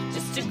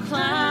just to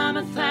climb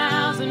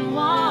 1,000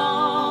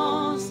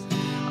 walls,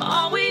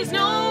 all we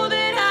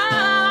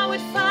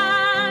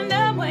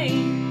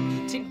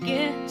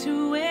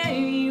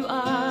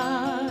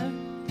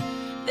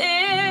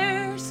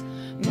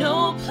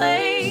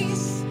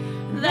place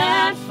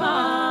that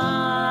far.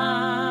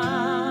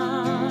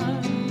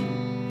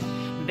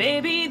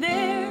 Baby,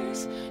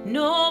 there's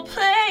no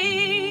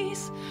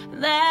place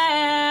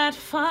that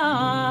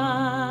far.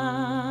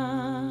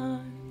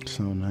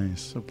 So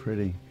nice, so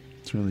pretty.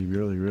 It's really,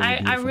 really, really I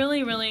beautiful.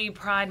 really, really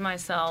pride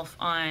myself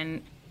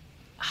on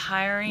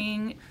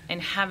hiring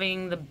and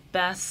having the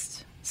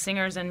best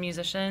singers and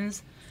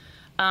musicians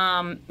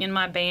in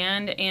my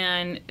band,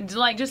 and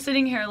like just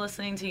sitting here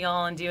listening to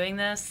y'all and doing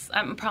this,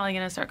 I'm probably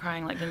gonna start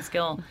crying like Vince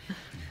Gill.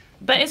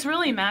 But it's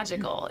really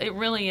magical. It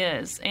really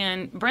is.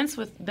 And Brent's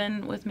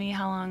been with me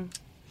how long?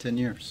 10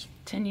 years.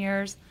 10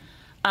 years.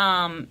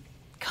 Gosh,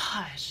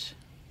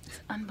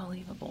 it's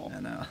unbelievable. I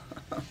know.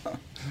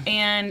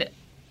 And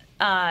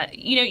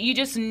you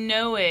just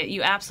know it.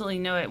 You absolutely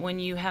know it when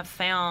you have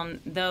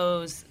found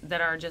those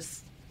that are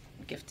just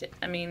gifted.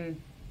 I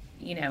mean,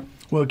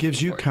 Well, it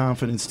gives you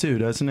confidence too,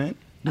 doesn't it?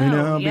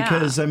 Yeah.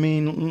 Because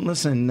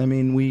listen,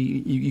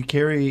 you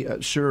carry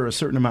a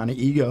certain amount of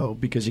ego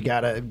because you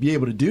got to be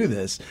able to do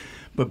this.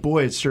 But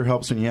boy, it sure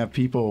helps when you have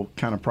people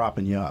kind of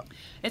propping you up.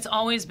 It's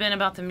always been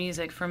about the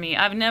music for me.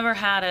 I've never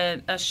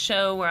had a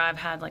show where I've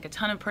had like a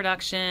ton of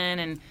production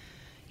and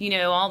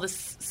all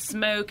this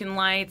smoke and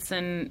lights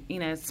and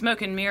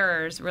smoke and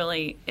mirrors.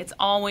 Really, it's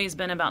always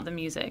been about the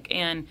music.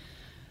 And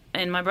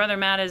my brother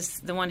Matt is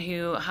the one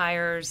who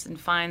hires and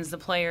finds the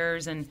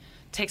players and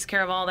takes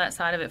care of all that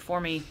side of it for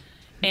me.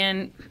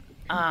 And,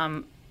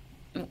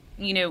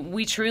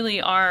 we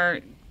truly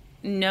are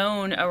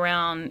known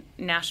around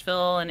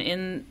Nashville and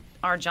in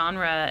our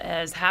genre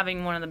as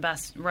having one of the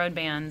best road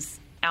bands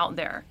out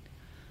there.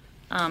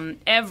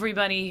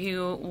 Everybody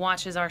who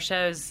watches our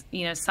shows,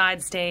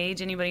 side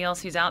stage, anybody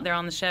else who's out there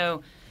on the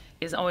show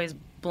is always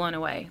blown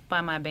away by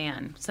my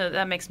band. So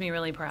that makes me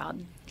really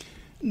proud.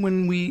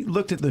 When we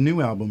looked at the new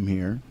album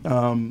here,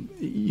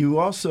 you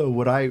also,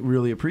 what I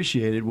really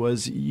appreciated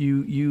was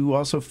you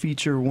also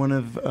feature one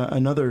of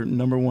another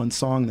number one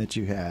song that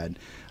you had,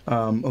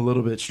 a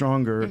little bit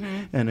stronger,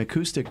 an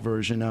acoustic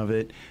version of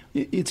it.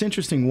 It's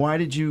interesting. Why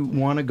did you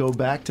want to go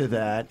back to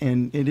that?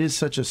 And it is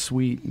such a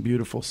sweet,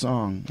 beautiful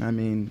song. I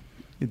mean,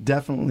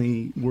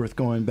 definitely worth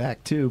going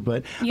back to,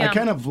 but I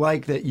kind of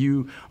like that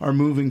you are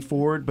moving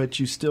forward, but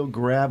you still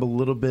grab a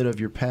little bit of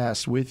your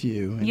past with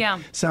you.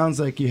 And sounds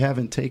like you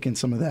haven't taken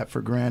some of that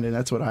for granted.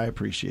 That's what I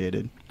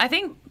appreciated. I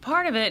think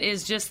part of it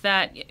is just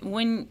that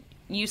when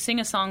you sing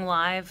a song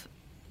live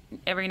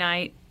every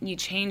night, you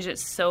change it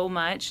so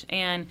much,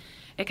 and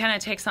it kind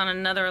of takes on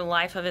another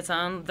life of its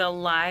own, the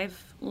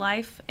live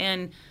life,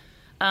 and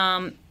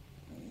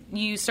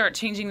you start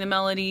changing the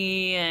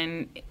melody,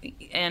 and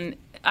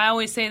I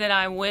always say that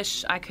I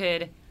wish I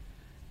could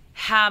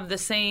have the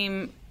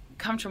same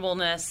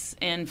comfortableness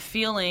and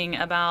feeling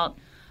about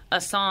a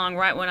song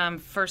right when I'm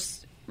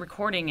first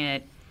recording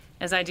it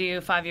as I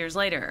do 5 years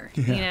later.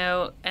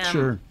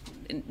 Sure.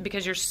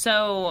 Because you're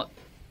so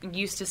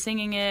used to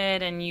singing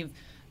it and you've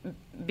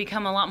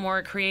become a lot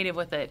more creative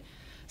with it.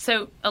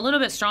 So A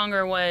Little Bit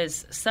Stronger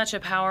was such a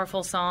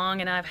powerful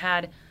song, and I've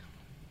had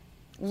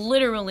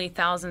literally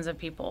thousands of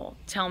people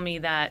tell me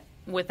that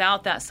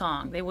without that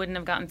song, they wouldn't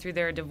have gotten through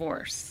their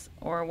divorce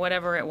or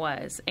whatever it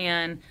was.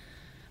 And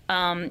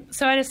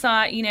so I just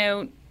thought,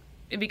 it'd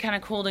be kind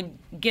of cool to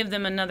give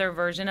them another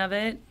version of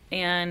it.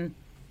 And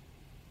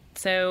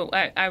so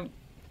I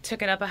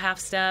took it up a half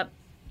step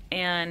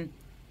and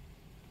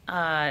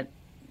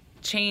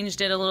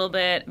changed it a little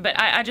bit. But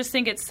I just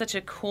think it's such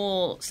a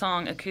cool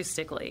song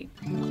acoustically.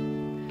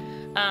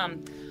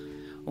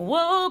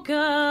 Woke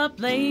up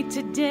late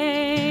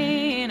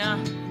today and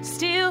I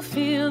still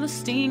feel the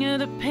sting of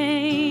the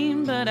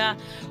pain, but I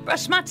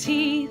brushed my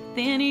teeth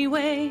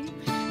anyway.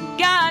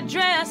 Got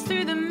dressed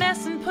through the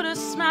mess and put a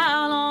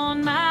smile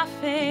on my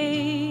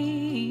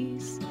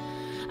face.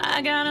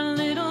 I got a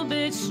little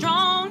bit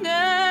stronger,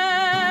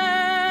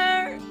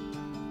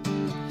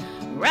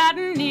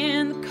 riding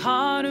in the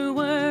car to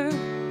work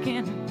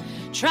and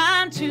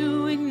trying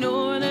to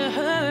ignore the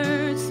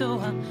hurt. So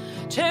I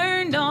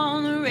turned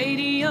on the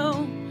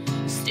radio.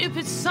 A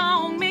stupid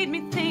song made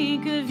me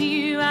think of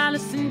you. I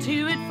listened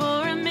to it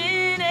for a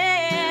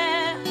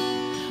minute,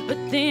 but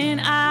then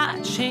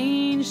I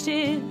changed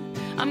it.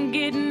 I'm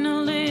getting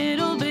a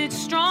little bit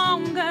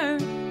stronger,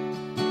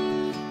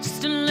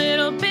 just a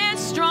little bit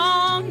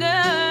stronger.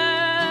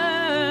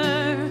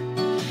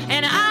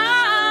 And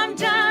I'm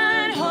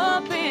done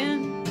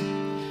hoping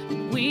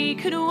that we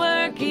could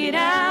work it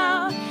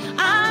out.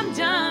 I'm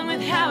done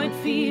with how it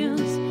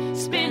feels,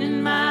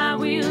 spinning my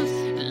wheels,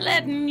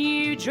 letting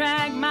you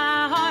drag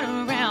my heart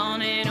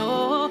around it.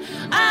 Oh,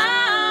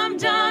 I'm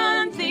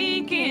done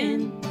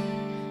thinking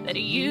that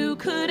you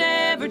could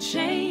ever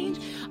change.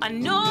 I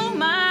know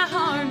my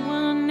heart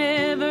will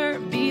never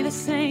be the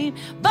same,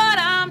 but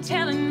I'm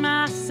telling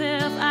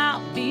myself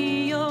I'll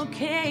be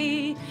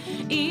okay,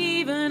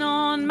 even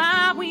on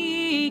my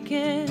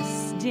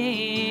weakest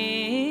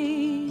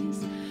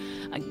days.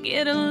 I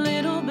get a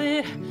little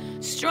bit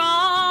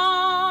stronger.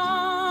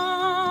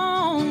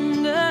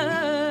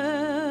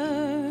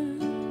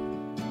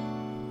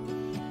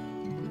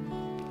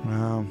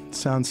 Wow.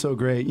 Sounds so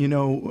great. You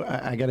know,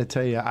 I got to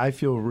tell you, I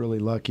feel really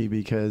lucky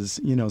because,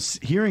 you know,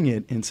 hearing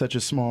it in such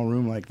a small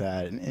room like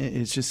that,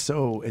 it's just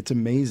it's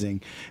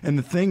amazing. And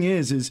the thing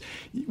is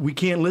we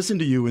can't listen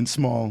to you in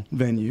small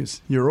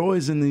venues. You're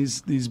always in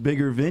these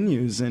bigger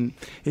venues, and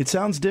it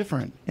sounds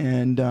different.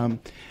 And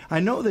I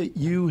know that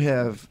you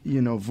have,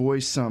 you know,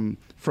 voiced some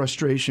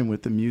frustration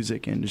with the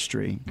music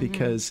industry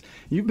because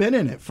you've been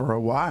in it for a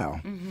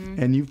while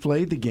and you've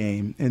played the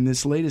game. In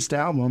this latest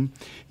album,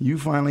 you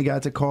finally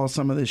got to call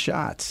some of the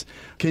shots.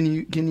 Can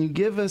you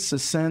give us a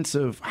sense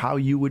of how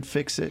you would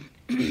fix it?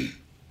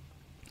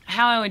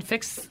 How I would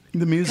fix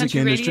the music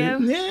industry? Radio?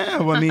 Yeah,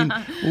 well, I mean,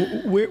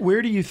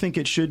 where do you think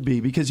it should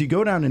be? Because you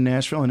go down to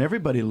Nashville and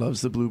everybody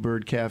loves the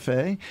Bluebird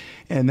Cafe,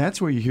 and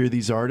that's where you hear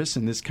these artists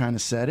in this kind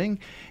of setting.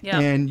 Yeah.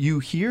 And you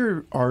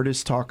hear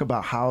artists talk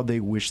about how they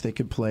wish they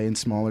could play in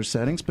smaller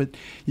settings, but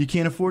you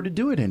can't afford to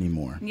do it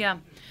anymore. Yeah.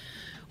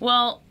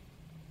 Well,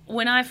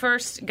 when I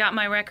first got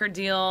my record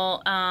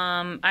deal,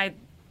 I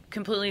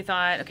completely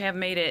thought, okay, I've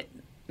made it.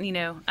 You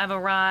know, I've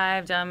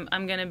arrived. I'm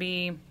going to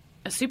be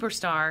a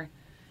superstar.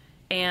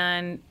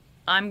 And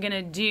I'm going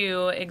to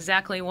do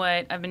exactly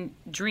what I've been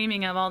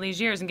dreaming of all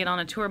these years and get on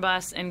a tour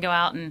bus and go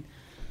out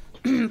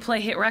and play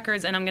hit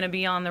records, and I'm going to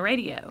be on the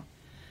radio.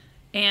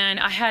 And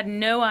I had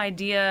no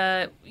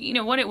idea, you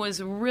know, what it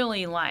was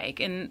really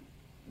like and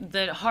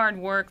the hard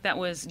work that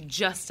was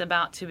just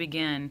about to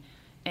begin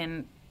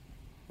and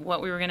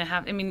what we were going to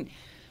have. I mean,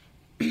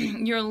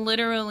 you're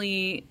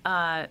literally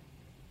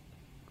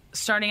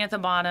starting at the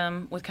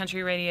bottom with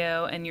country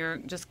radio, and you're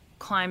just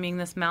climbing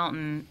this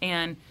mountain.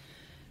 And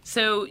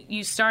so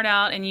you start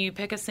out and you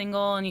pick a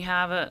single and you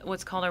have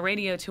what's called a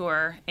radio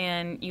tour,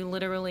 and you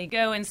literally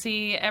go and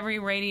see every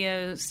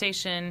radio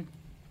station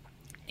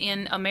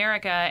in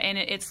America, and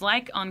it's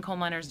like on Coal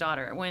Miner's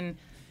Daughter when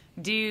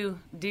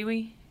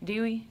Dewey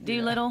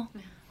Little,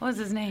 what was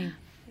his name?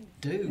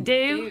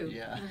 Do.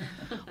 Yeah.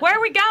 Where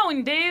are we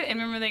going, Do? And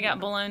remember they got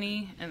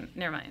baloney, and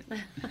never mind.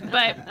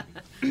 But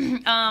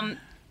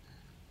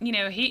you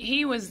know,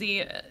 he was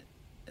the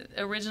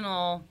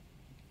original,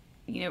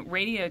 you know,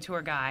 radio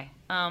tour guy.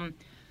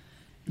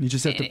 You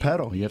just have to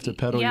pedal. You have to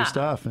pedal your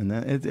stuff, and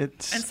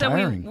it's and so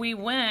tiring. we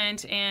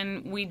went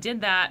and we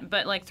did that,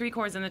 but like Three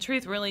Chords and the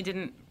Truth really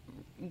didn't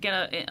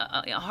get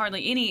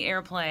hardly any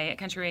airplay at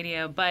country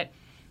radio, but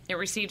it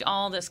received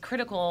all this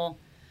critical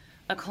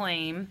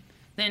acclaim.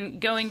 Then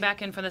going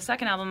back in for the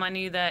second album, I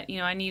knew that, you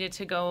know, I needed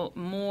to go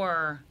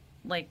more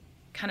like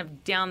kind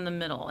of down the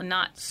middle and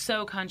not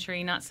so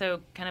country, not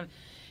so kind of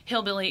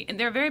hillbilly. And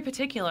they're very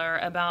particular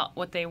about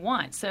what they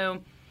want.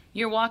 So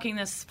you're walking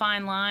this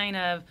fine line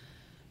of,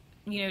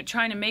 you know,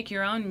 trying to make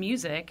your own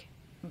music,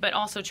 but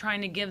also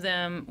trying to give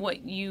them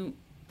what you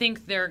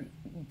think they're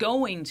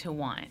going to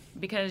want,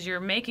 because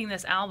you're making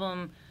this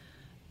album,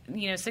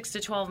 you know, 6 to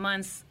 12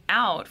 months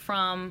out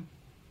from,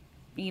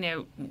 you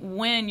know,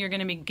 when you're going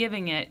to be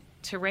giving it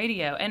to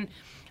radio. And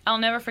I'll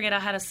never forget, I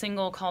had a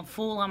single called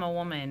Fool, I'm a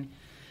Woman.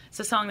 It's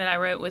a song that I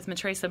wrote with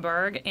Matresa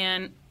Berg,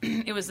 and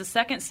it was the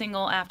second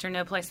single after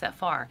No Place That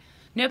Far.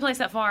 No Place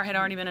That Far had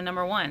already been a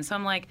number one, so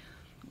I'm like,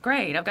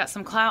 great, I've got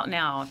some clout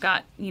now. I've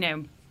got, you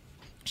know,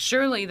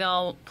 surely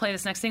they'll play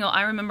this next single.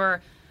 I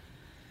remember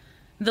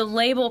the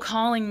label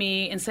calling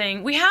me and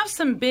saying, we have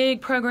some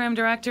big program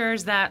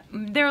directors that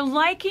they're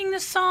liking the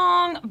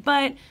song,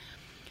 but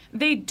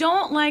they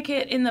don't like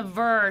it in the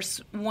verse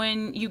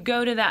when you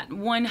go to that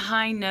one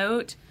high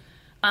note.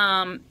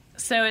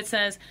 So it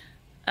says,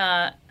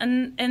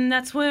 and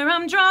that's where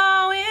I'm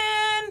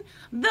drawing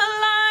the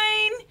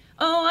line.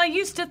 Oh, I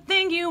used to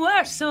think you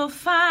were so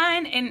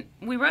fine. And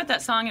we wrote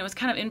that song. It was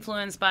kind of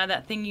influenced by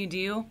That Thing You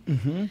Do.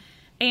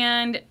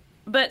 Mm-hmm.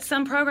 But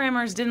some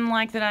programmers didn't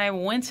like that I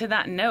went to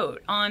that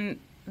note on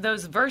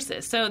those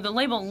verses. So the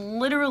label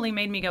literally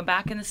made me go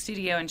back in the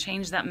studio and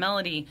change that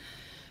melody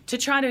to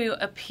try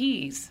to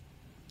appease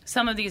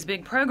some of these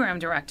big program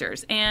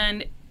directors.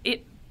 And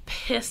it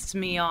pissed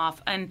me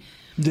off. And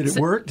did it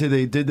work? Did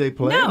they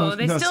play? No,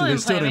 they still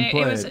didn't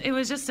play. It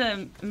was just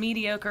a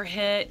mediocre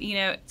hit, you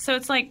know. So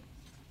it's like,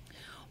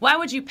 why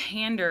would you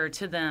pander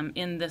to them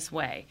in this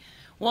way?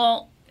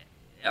 Well,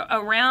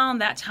 around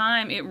that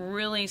time, it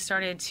really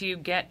started to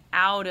get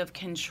out of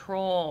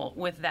control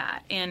with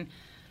that. And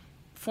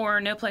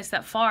for No Place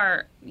That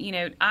Far, you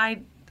know,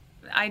 I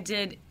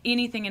did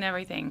anything and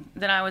everything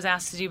that I was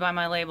asked to do by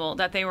my label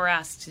that they were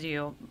asked to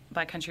do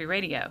by country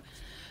radio.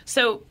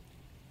 So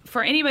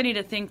for anybody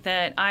to think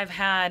that I've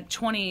had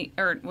 20,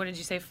 or what did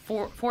you say,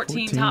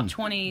 14 top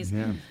 20s,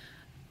 yeah.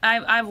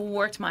 I've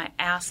worked my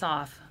ass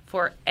off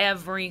for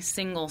every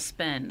single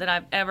spin that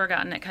I've ever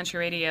gotten at country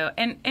radio.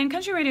 And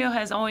country radio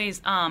has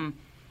always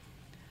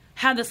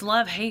had this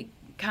love-hate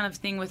kind of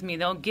thing with me.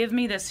 They'll give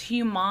me this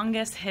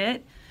humongous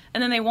hit,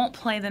 and then they won't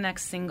play the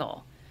next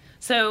single.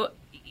 So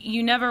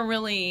you never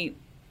really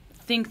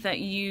think that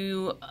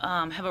you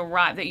have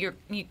arrived, that you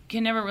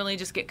can never really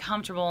just get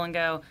comfortable and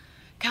go,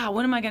 God,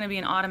 when am I going to be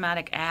an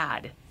automatic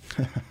ad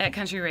at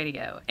country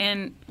radio?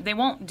 And they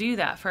won't do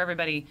that for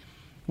everybody.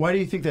 Why do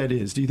you think that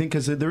is? Do you think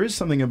because there is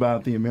something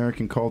about the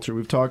American culture?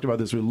 We've talked about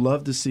this. We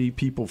love to see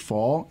people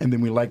fall, and then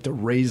we like to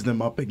raise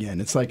them up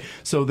again. It's like,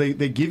 so they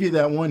give you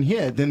that one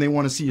hit, then they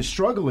want to see you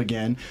struggle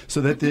again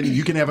so that then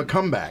you can have a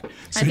comeback.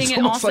 So I think it's it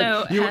almost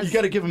also like you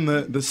got to give them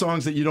the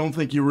songs that you don't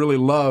think you really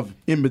love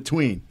in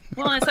between.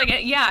 Well, it's like,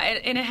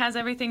 and it has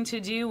everything to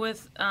do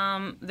with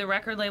the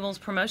record label's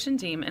promotion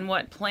team and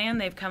what plan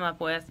they've come up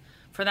with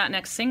for that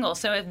next single.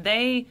 So if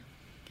they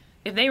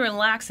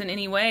relax in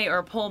any way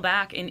or pull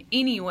back in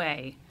any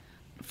way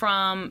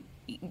from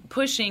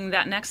pushing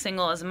that next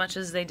single as much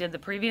as they did the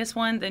previous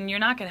one, then you're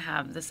not going to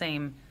have the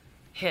same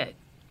hit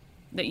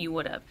that you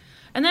would have.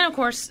 And then, of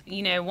course,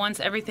 once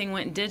everything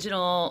went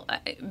digital,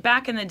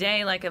 back in the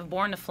day, like of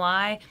Born to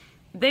Fly,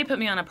 they put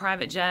me on a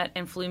private jet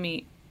and flew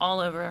me all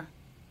over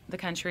the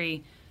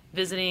country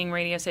visiting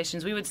radio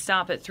stations. We would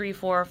stop at 3,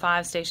 4,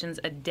 5 stations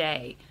a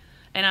day,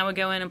 and I would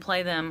go in and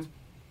play them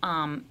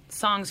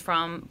songs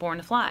from Born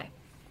to Fly.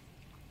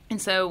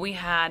 And so we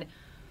had,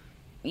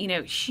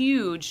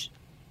 huge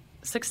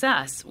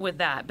success with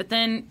that. But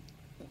then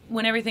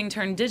when everything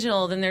turned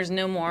digital, then there's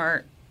no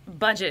more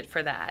budget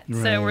for that.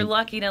 Right. So we're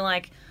lucky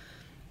to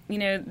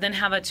then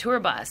have a tour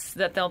bus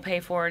that they'll pay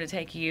for to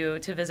take you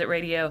to visit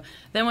radio.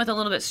 Then with a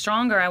little bit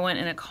stronger, I went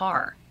in a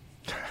car,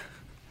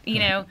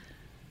 but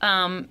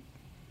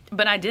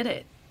I did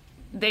it.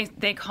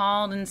 They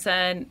called and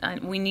said,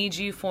 we need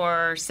you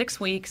for 6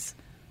 weeks,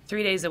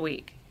 3 days a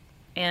week.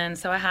 And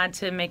so I had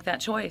to make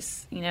that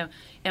choice.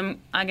 Am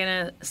I going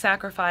to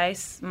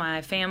sacrifice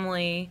my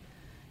family,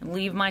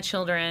 leave my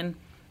children,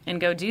 and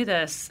go do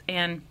this?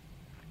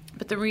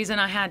 But the reason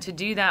I had to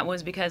do that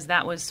was because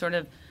that was sort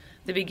of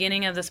the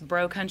beginning of this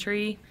bro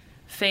country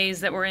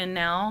phase that we're in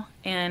now,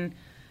 and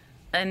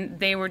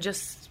they were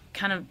just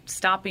kind of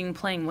stopping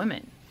playing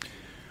women.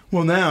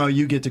 Well, now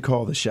you get to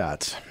call the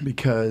shots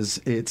because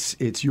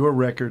it's your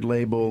record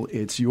label,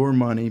 it's your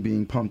money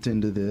being pumped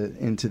into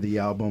the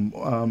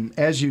album.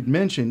 As you'd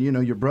mentioned,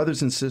 your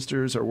brothers and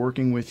sisters are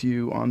working with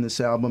you on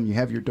this album. You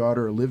have your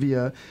daughter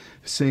Olivia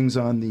sings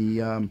on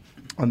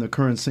the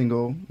current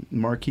single,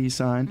 Marquee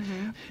Sign.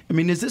 Mm-hmm. I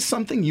mean, is this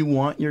something you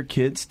want your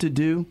kids to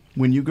do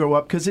when you grow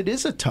up? Because it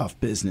is a tough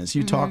business.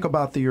 You talk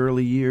about the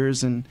early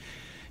years, and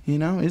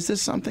is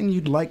this something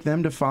you'd like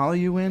them to follow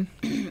you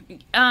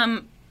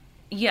in?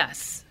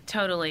 Yes,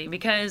 totally,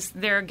 because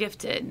they're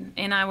gifted,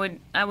 and I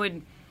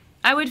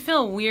would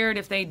feel weird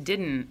if they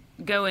didn't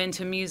go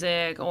into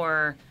music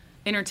or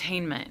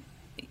entertainment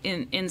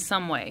in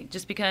some way,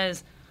 just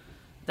because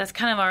that's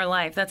kind of our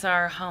life, that's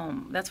our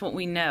home, that's what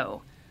we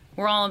know.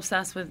 We're all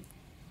obsessed with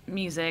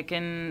music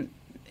and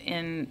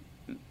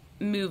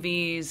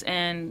movies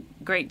and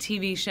great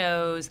TV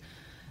shows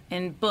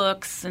and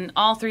books, and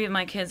all 3 of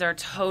my kids are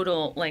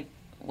total,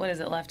 what is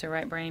it, left or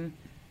right brain?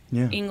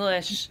 Yeah.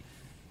 English.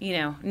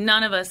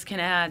 None of us can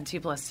add 2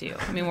 + 2.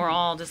 I mean, we're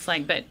all just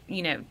but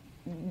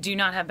do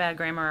not have bad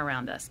grammar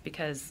around us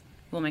because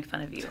we'll make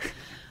fun of you.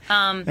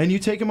 And you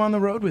take them on the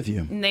road with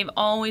you. And they've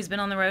always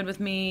been on the road with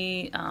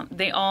me.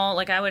 They all,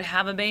 I would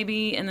have a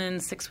baby, and then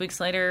 6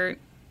 weeks later,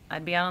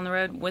 I'd be out on the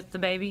road with the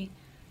baby,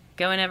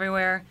 going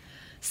everywhere.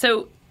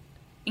 So,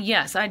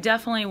 yes, I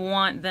definitely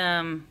want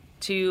them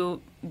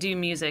to do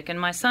music. And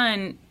my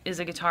son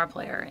is a guitar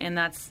player, and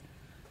that's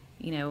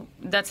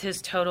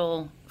his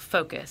total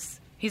focus.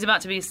 He's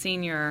about to be a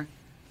senior.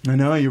 I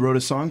know you wrote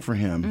a song for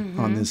him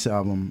on this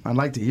album. I'd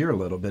like to hear a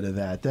little bit of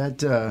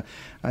that.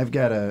 I've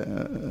got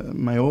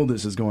my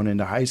oldest is going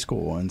into high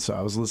school, and so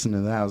I was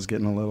listening to that. I was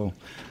getting a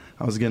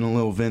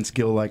little Vince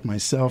Gill like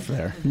myself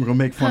there. We're gonna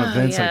make fun of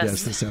Vince, yes. I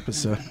guess, this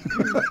episode.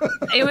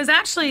 It was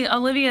actually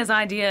Olivia's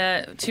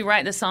idea to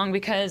write the song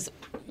because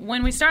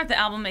when we start the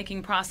album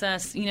making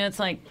process, it's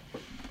like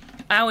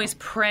I always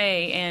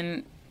pray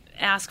and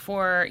ask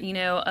for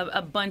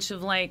a bunch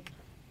of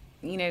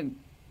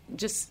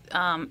just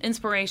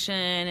inspiration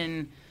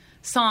and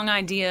song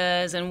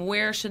ideas and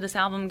where should this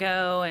album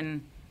go,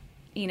 and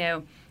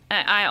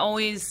I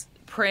always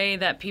pray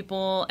that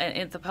people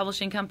at the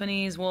publishing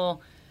companies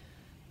will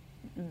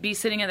be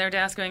sitting at their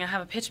desk going, I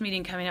have a pitch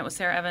meeting coming up with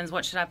Sara Evans,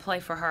 what should I play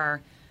for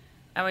her?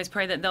 I always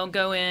pray that they'll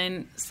go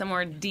in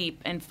somewhere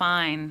deep and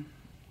find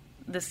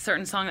this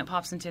certain song that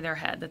pops into their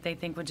head that they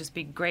think would just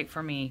be great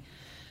for me.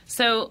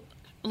 So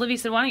Olivia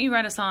said, why don't you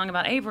write a song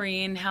about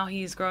Avery and how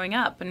he's growing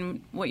up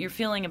and what you're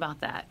feeling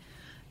about that?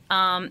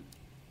 And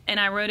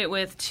I wrote it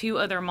with 2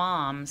 other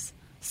moms.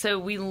 So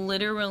we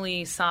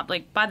literally stopped.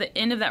 By the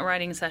end of that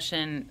writing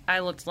session, I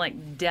looked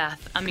like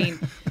death. I mean,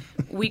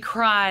 we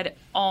cried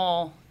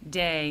all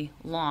day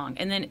long.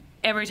 And then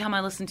every time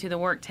I listened to the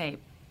work tape,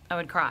 I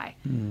would cry.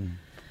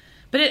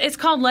 But it's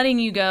called Letting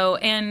You Go.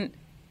 And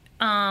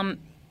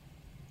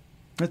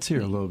let's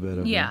hear a little bit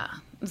of it. Yeah.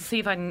 Let's see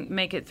if I can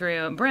make it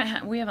through.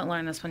 Brent, we haven't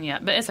learned this one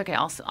yet, but it's okay.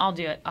 I'll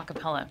do it a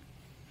cappella.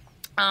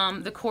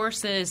 The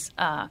chorus is,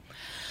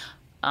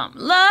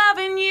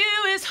 loving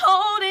you is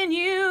holding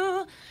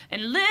you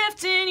and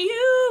lifting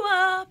you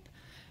up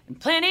and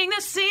planting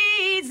the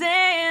seeds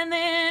and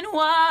then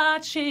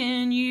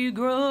watching you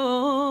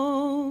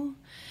grow.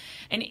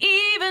 And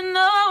even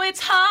though it's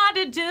hard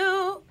to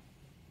do,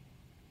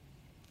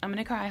 I'm going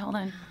to cry. Hold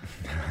on.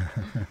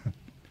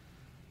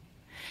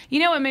 You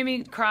know what made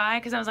me cry?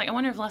 Because I was like, I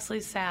wonder if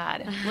Leslie's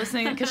sad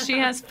listening, because she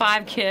has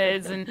 5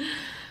 kids. And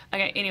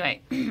okay,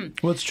 anyway.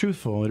 Well, it's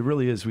truthful. It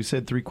really is. We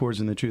said 3 chords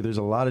in the truth. There's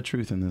a lot of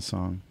truth in this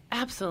song.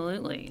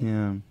 Absolutely.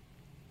 Yeah.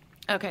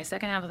 Okay,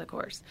 second half of the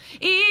chorus.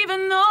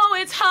 Even though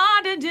it's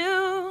hard to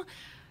do,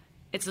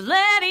 it's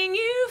letting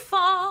you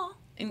fall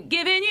and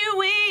giving you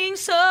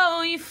wings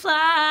so you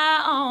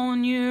fly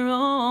on your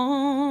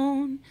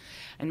own.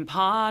 And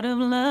part of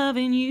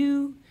loving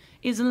you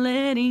is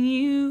letting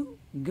you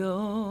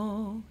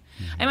go.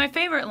 And my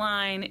favorite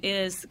line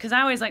is, because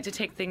I always like to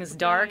take things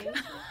dark.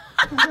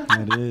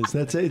 That is.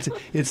 That's it.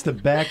 It's the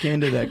back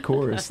end of that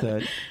chorus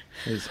that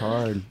is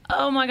hard.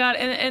 Oh my God.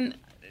 And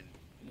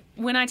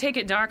when I take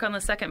it dark on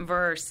the second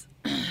verse,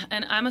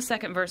 and I'm a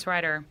second verse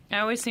writer, I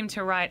always seem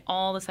to write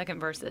all the second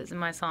verses in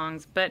my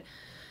songs, but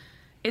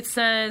it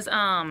says,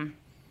 all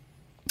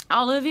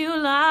of your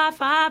life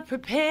I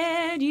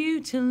prepared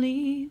you to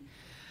leave.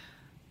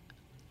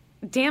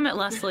 Damn it,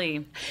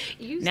 Leslie.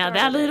 Now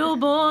that little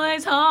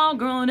boy's all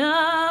grown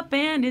up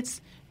and it's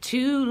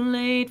too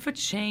late for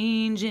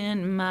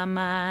changing my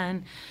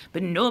mind.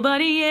 But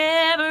nobody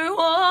ever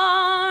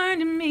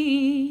warned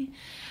me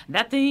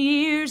that the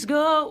years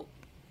go...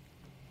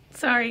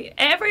 Sorry,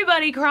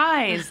 everybody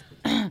cries.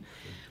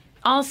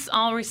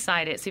 I'll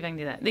recite it, see if I can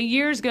do that. The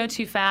years go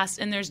too fast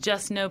and there's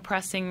just no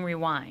pressing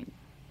rewind.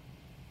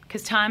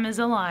 Because time is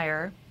a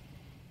liar.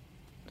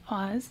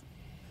 Pause.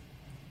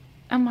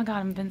 Oh my God,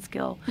 I'm Vince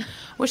Gill.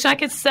 Wish I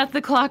could set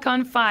the clock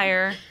on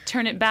fire,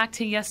 turn it back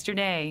to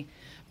yesterday,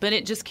 but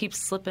it just keeps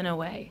slipping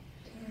away.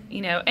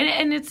 You know,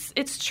 and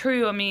it's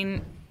true. I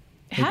mean,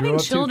 having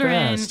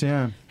children,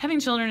 having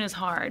children is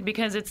hard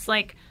because it's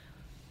like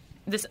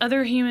this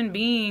other human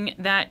being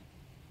that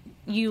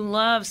you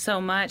love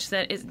so much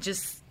that it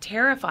just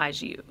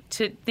terrifies you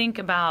to think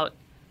about,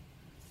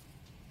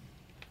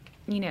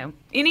 you know,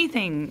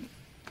 anything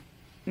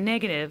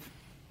negative.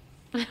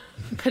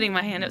 Putting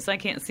my hand up so I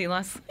can't see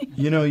Leslie.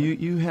 You know,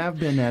 you have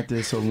been at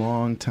this a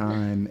long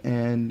time,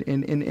 and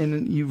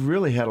you've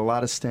really had a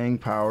lot of staying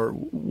power.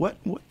 What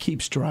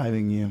keeps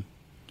driving you?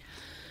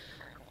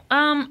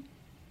 I'm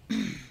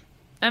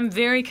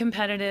very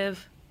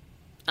competitive.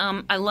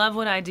 I love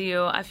what I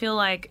do. I feel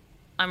like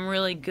I'm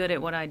really good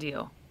at what I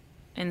do.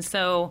 And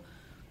so,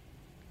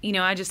 you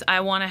know, I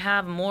want to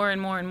have more and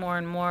more and more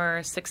and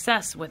more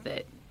success with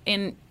it.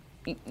 And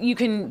you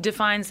can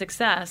define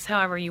success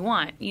however you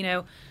want, you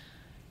know.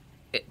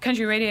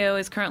 Country radio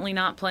is currently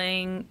not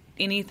playing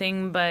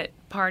anything but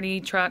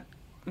party, truck,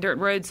 dirt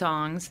road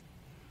songs.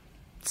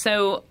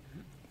 So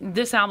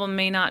this album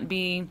may not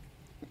be,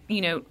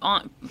 you know,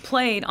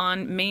 played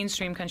on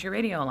mainstream country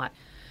radio a lot.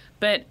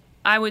 But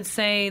I would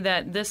say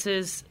that this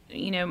is,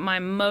 you know, my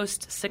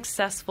most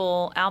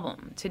successful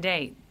album to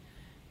date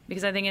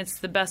because I think it's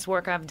the best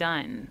work I've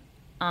done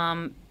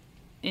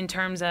in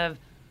terms of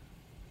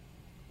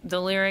the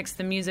lyrics,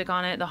 the music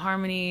on it, the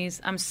harmonies.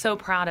 I'm so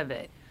proud of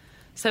it.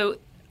 So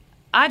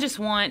I just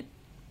want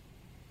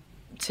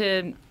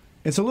to...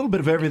 It's a little bit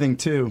of everything,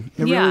 too.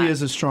 It really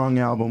is a strong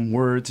album.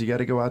 Words, you got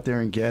to go out there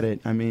and get it.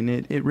 I mean,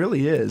 it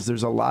really is.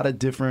 There's a lot of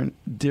different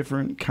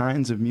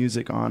kinds of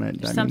music on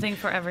it. Something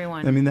for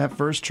everyone. I mean, that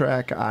first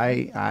track,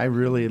 I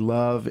really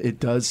love. It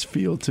does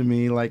feel to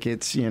me like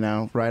it's, you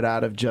know, right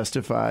out of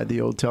Justified, the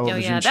old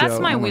television show. That's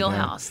my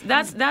wheelhouse.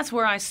 That's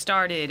where I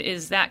started,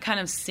 is that kind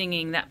of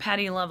singing, that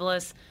Patti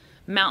Loveless,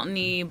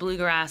 mountainy,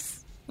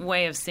 bluegrass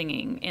way of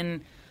singing.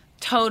 And...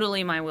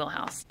 totally my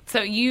wheelhouse.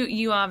 So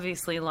you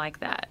obviously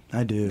like that.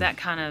 I do. That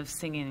kind of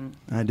singing.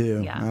 I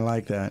do. Yeah. I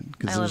like that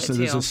because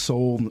there's a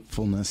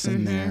soulfulness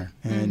in there,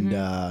 and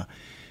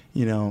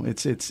you know,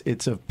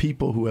 it's of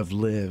people who have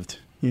lived.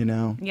 You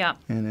know. Yeah.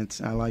 And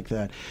I like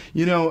that.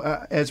 You know,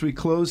 as we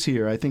close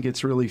here, I think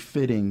it's really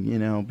fitting. You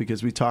know,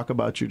 because we talk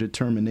about your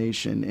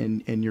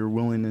determination and your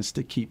willingness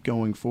to keep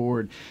going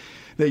forward.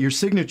 That your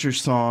signature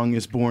song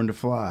is "Born to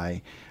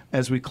Fly."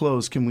 As we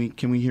close, can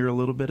we hear a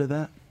little bit of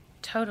that?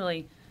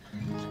 Totally.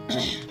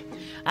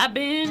 I've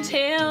been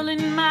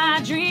telling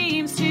my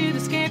dreams to the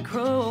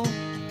scarecrow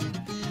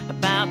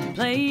about the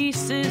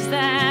places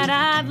that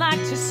I'd like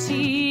to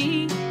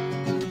see.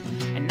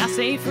 And I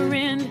say,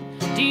 friend,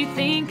 do you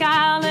think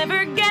I'll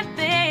ever get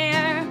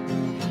there?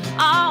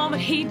 Oh, but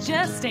he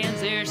just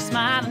stands there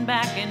smiling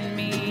back at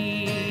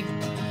me.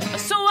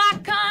 So I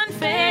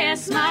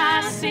confess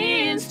my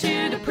sins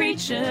to the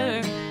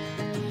preacher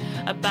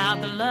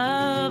about the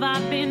love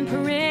I've been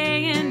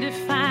praying to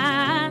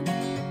find.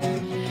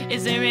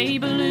 Is there a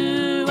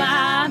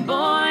blue-eyed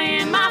boy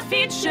in my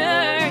future?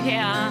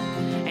 Yeah.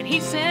 And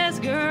he says,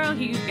 girl,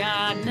 you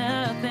got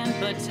nothing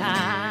but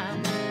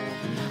time.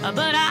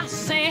 But I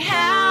say,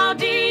 how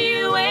do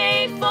you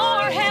wait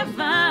for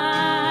heaven?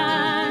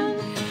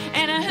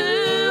 And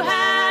who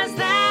has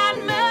that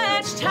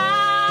much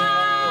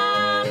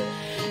time?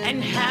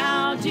 And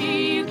how do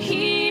you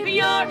keep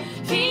your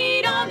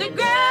feet on the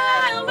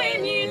ground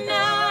when you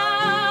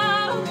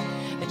know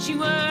that you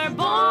were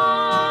born?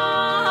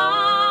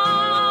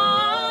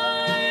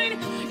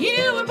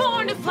 You were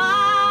born to fly.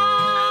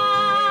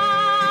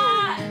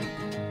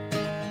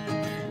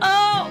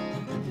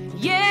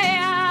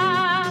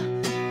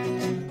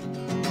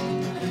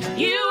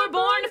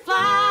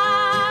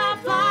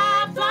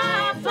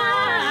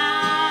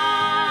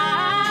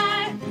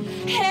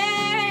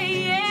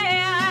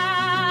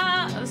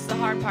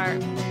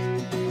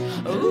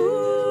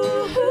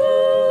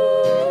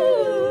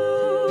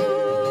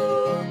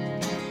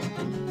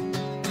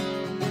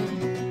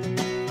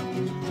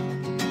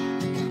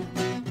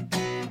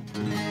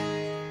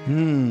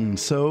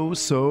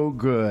 So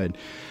good.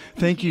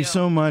 Thank you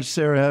so much,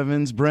 Sarah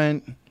Evans,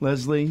 Brent,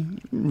 Leslie.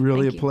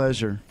 Really a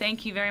pleasure.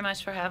 Thank you very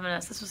much for having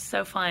us. This was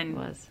so fun. It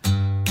was.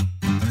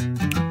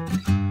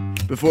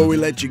 Before we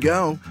let you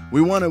go,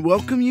 we want to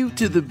welcome you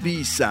to the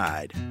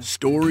B-side,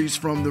 Stories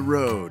from the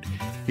Road.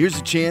 Here's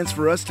a chance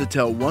for us to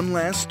tell one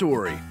last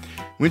story.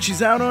 When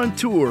she's out on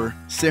tour,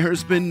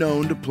 Sarah's been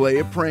known to play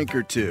a prank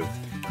or two.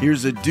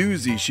 Here's a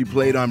doozy she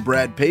played on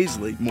Brad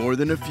Paisley more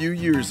than a few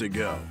years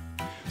ago.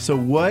 So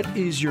what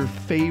is your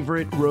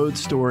favorite road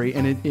story?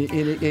 And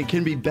it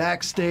can be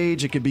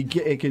backstage, it could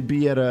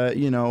be at a,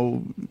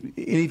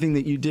 anything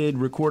that you did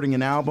recording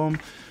an album,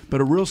 but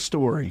a real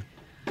story.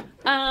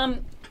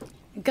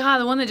 God,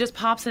 the one that just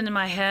pops into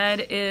my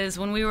head is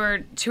when we were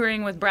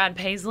touring with Brad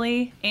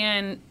Paisley,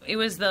 and it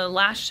was the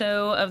last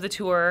show of the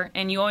tour,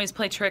 and you always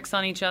play tricks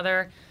on each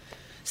other.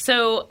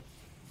 So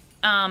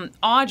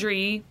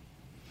Audrey,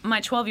 my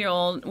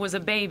 12-year-old, was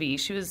a baby.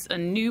 She was a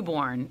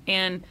newborn,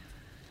 and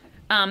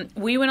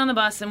we went on the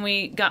bus, and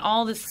we got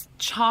all this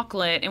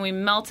chocolate, and we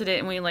melted it,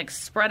 and we,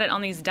 spread it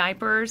on these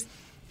diapers,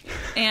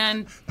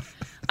 and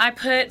I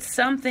put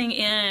something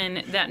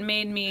in that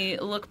made me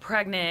look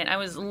pregnant. I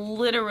was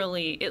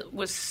literally, it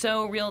was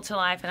so real to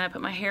life, and I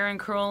put my hair in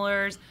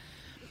curlers,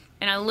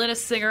 and I lit a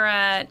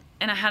cigarette,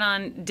 and I had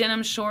on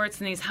denim shorts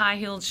and these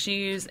high-heeled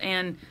shoes,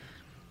 and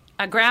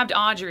I grabbed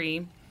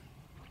Audrey,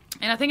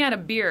 and I think I had a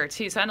beer,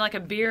 too, so I had a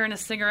beer and a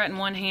cigarette in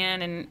one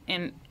hand,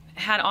 and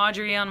had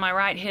Audrey on my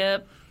right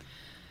hip,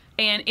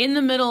 and in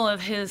the middle of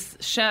his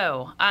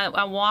show,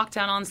 I walked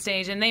out on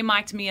stage, and they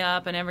mic'd me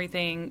up and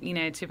everything,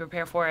 to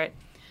prepare for it.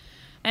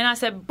 And I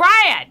said,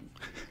 Brad,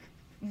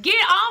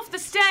 get off the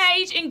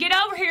stage and get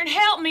over here and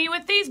help me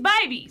with these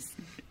babies.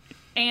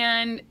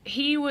 And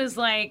he was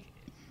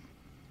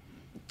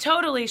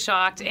totally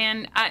shocked.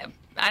 And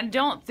I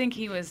don't think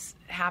he was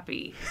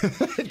happy.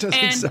 It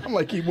doesn't sound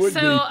like he would be.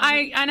 So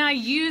I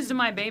used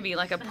my baby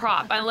like a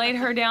prop. I laid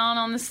her down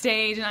on the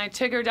stage and I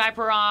took her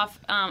diaper off,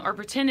 or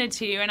pretended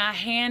to, and I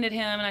handed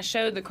him and I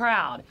showed the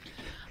crowd.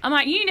 I'm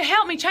like, you need to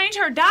help me change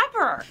her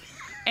diaper.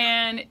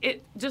 And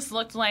it just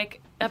looked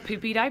like a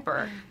poopy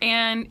diaper,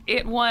 and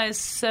it was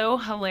so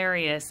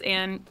hilarious.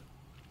 And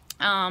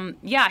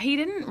he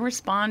didn't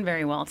respond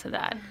very well to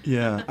that.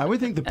 Yeah, I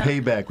would think the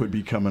payback would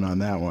be coming on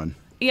that one.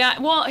 Yeah,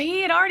 well,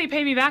 he had already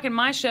paid me back in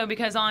my show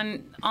because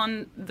on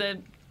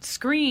the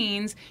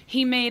screens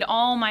he made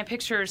all my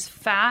pictures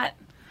fat,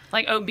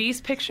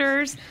 obese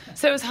pictures.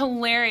 So it was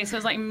hilarious.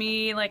 It was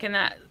me in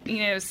that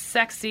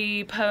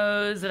sexy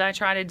pose that I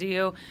try to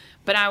do,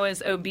 but I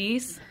was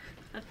obese.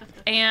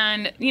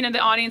 And, the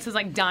audience is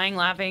dying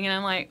laughing, and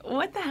I'm like,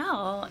 what the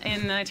hell?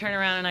 And then I turn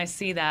around and I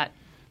see that.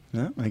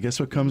 Yeah, I guess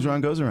what comes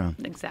around goes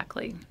around.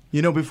 Exactly.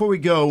 Before we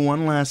go,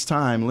 one last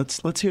time,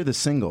 let's hear the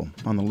single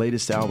on the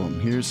latest album.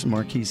 Here's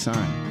Marquee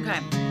Sign. Okay.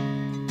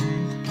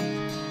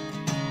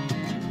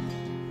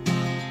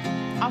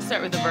 I'll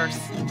start with the verse.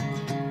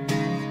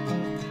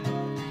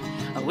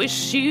 I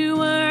wish you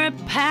were a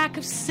pack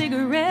of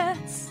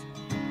cigarettes,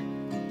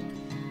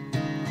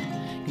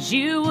 'cause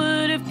you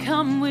would have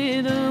come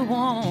with a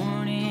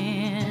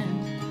warning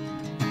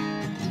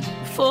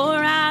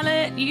before I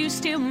let you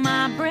steal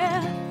my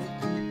breath.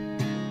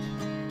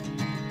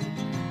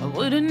 I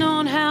would have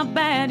known how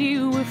bad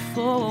you were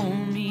for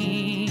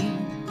me.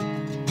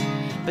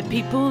 But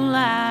people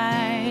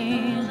lie,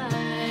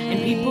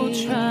 and people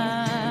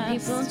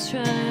trust,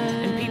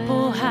 and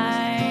people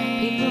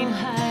hide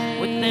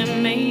what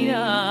they're made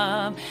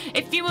of.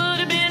 If you would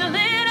have been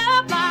lit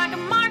up like a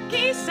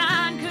marquee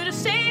sign, could have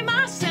saved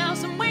myself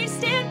some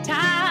wasted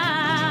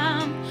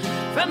time.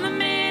 From the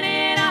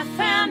minute I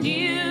found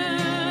you,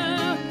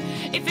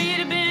 if it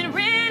had been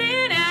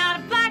written out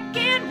of black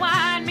and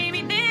white,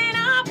 maybe then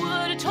I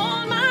would have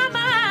told my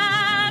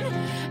mind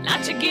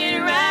not to get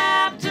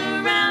wrapped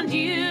around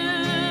you.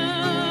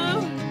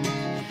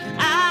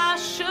 I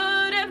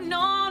should have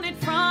known it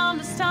from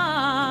the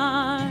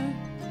start.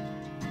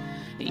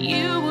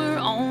 You were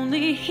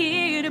only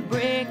here to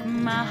break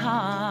my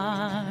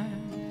heart.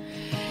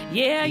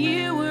 Yeah,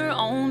 you were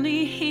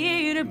only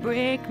here to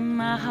break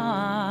my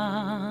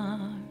heart.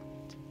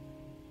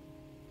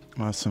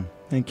 Awesome.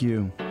 Thank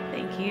you.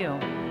 Thank you.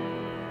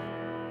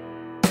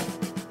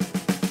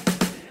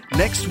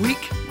 Next week,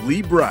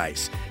 Lee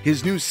Brice.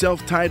 His new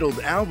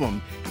self-titled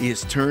album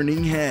is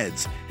turning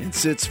heads and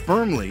sits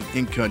firmly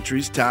in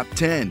country's top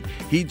 10.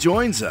 He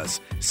joins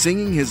us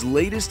singing his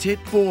latest hit,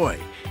 Boy.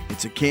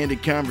 It's a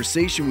candid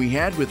conversation we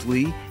had with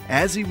Lee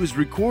as he was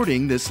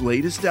recording this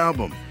latest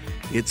album.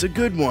 It's a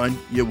good one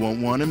you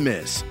won't want to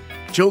miss.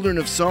 Children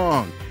of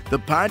Song, the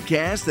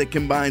podcast that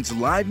combines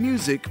live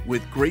music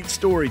with great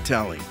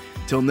storytelling.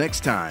 Till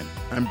next time,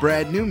 I'm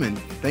Brad Newman.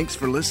 Thanks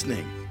for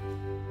listening.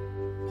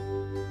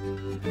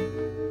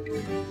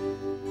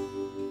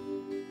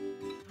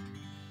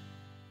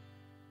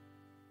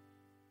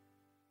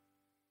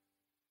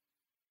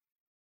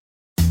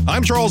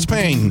 I'm Charles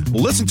Payne.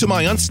 Listen to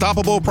my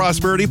Unstoppable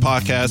Prosperity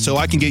podcast so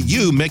I can get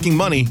you making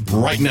money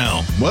right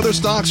now. Whether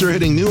stocks are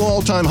hitting new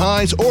all-time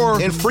highs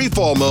or in free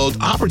fall mode,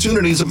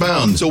 opportunities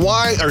abound. So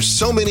why are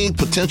so many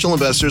potential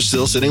investors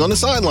still sitting on the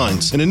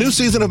sidelines? In a new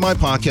season of my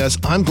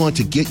podcast, I'm going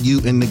to get you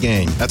in the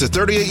game. After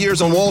 38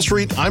 years on Wall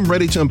Street, I'm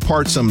ready to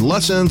impart some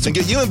lessons and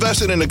get you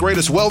invested in the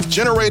greatest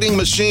wealth-generating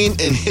machine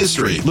in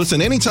history.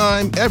 Listen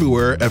anytime,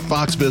 everywhere at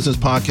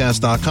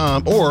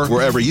foxbusinesspodcast.com or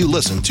wherever you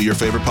listen to your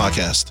favorite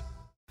podcast.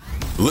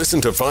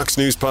 Listen to Fox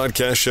News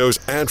Podcast shows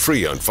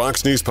ad-free on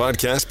Fox News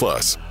Podcast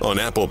Plus, on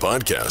Apple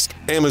Podcast,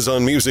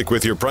 Amazon Music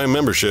with your Prime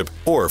membership,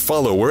 or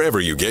follow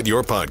wherever you get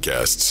your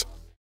podcasts.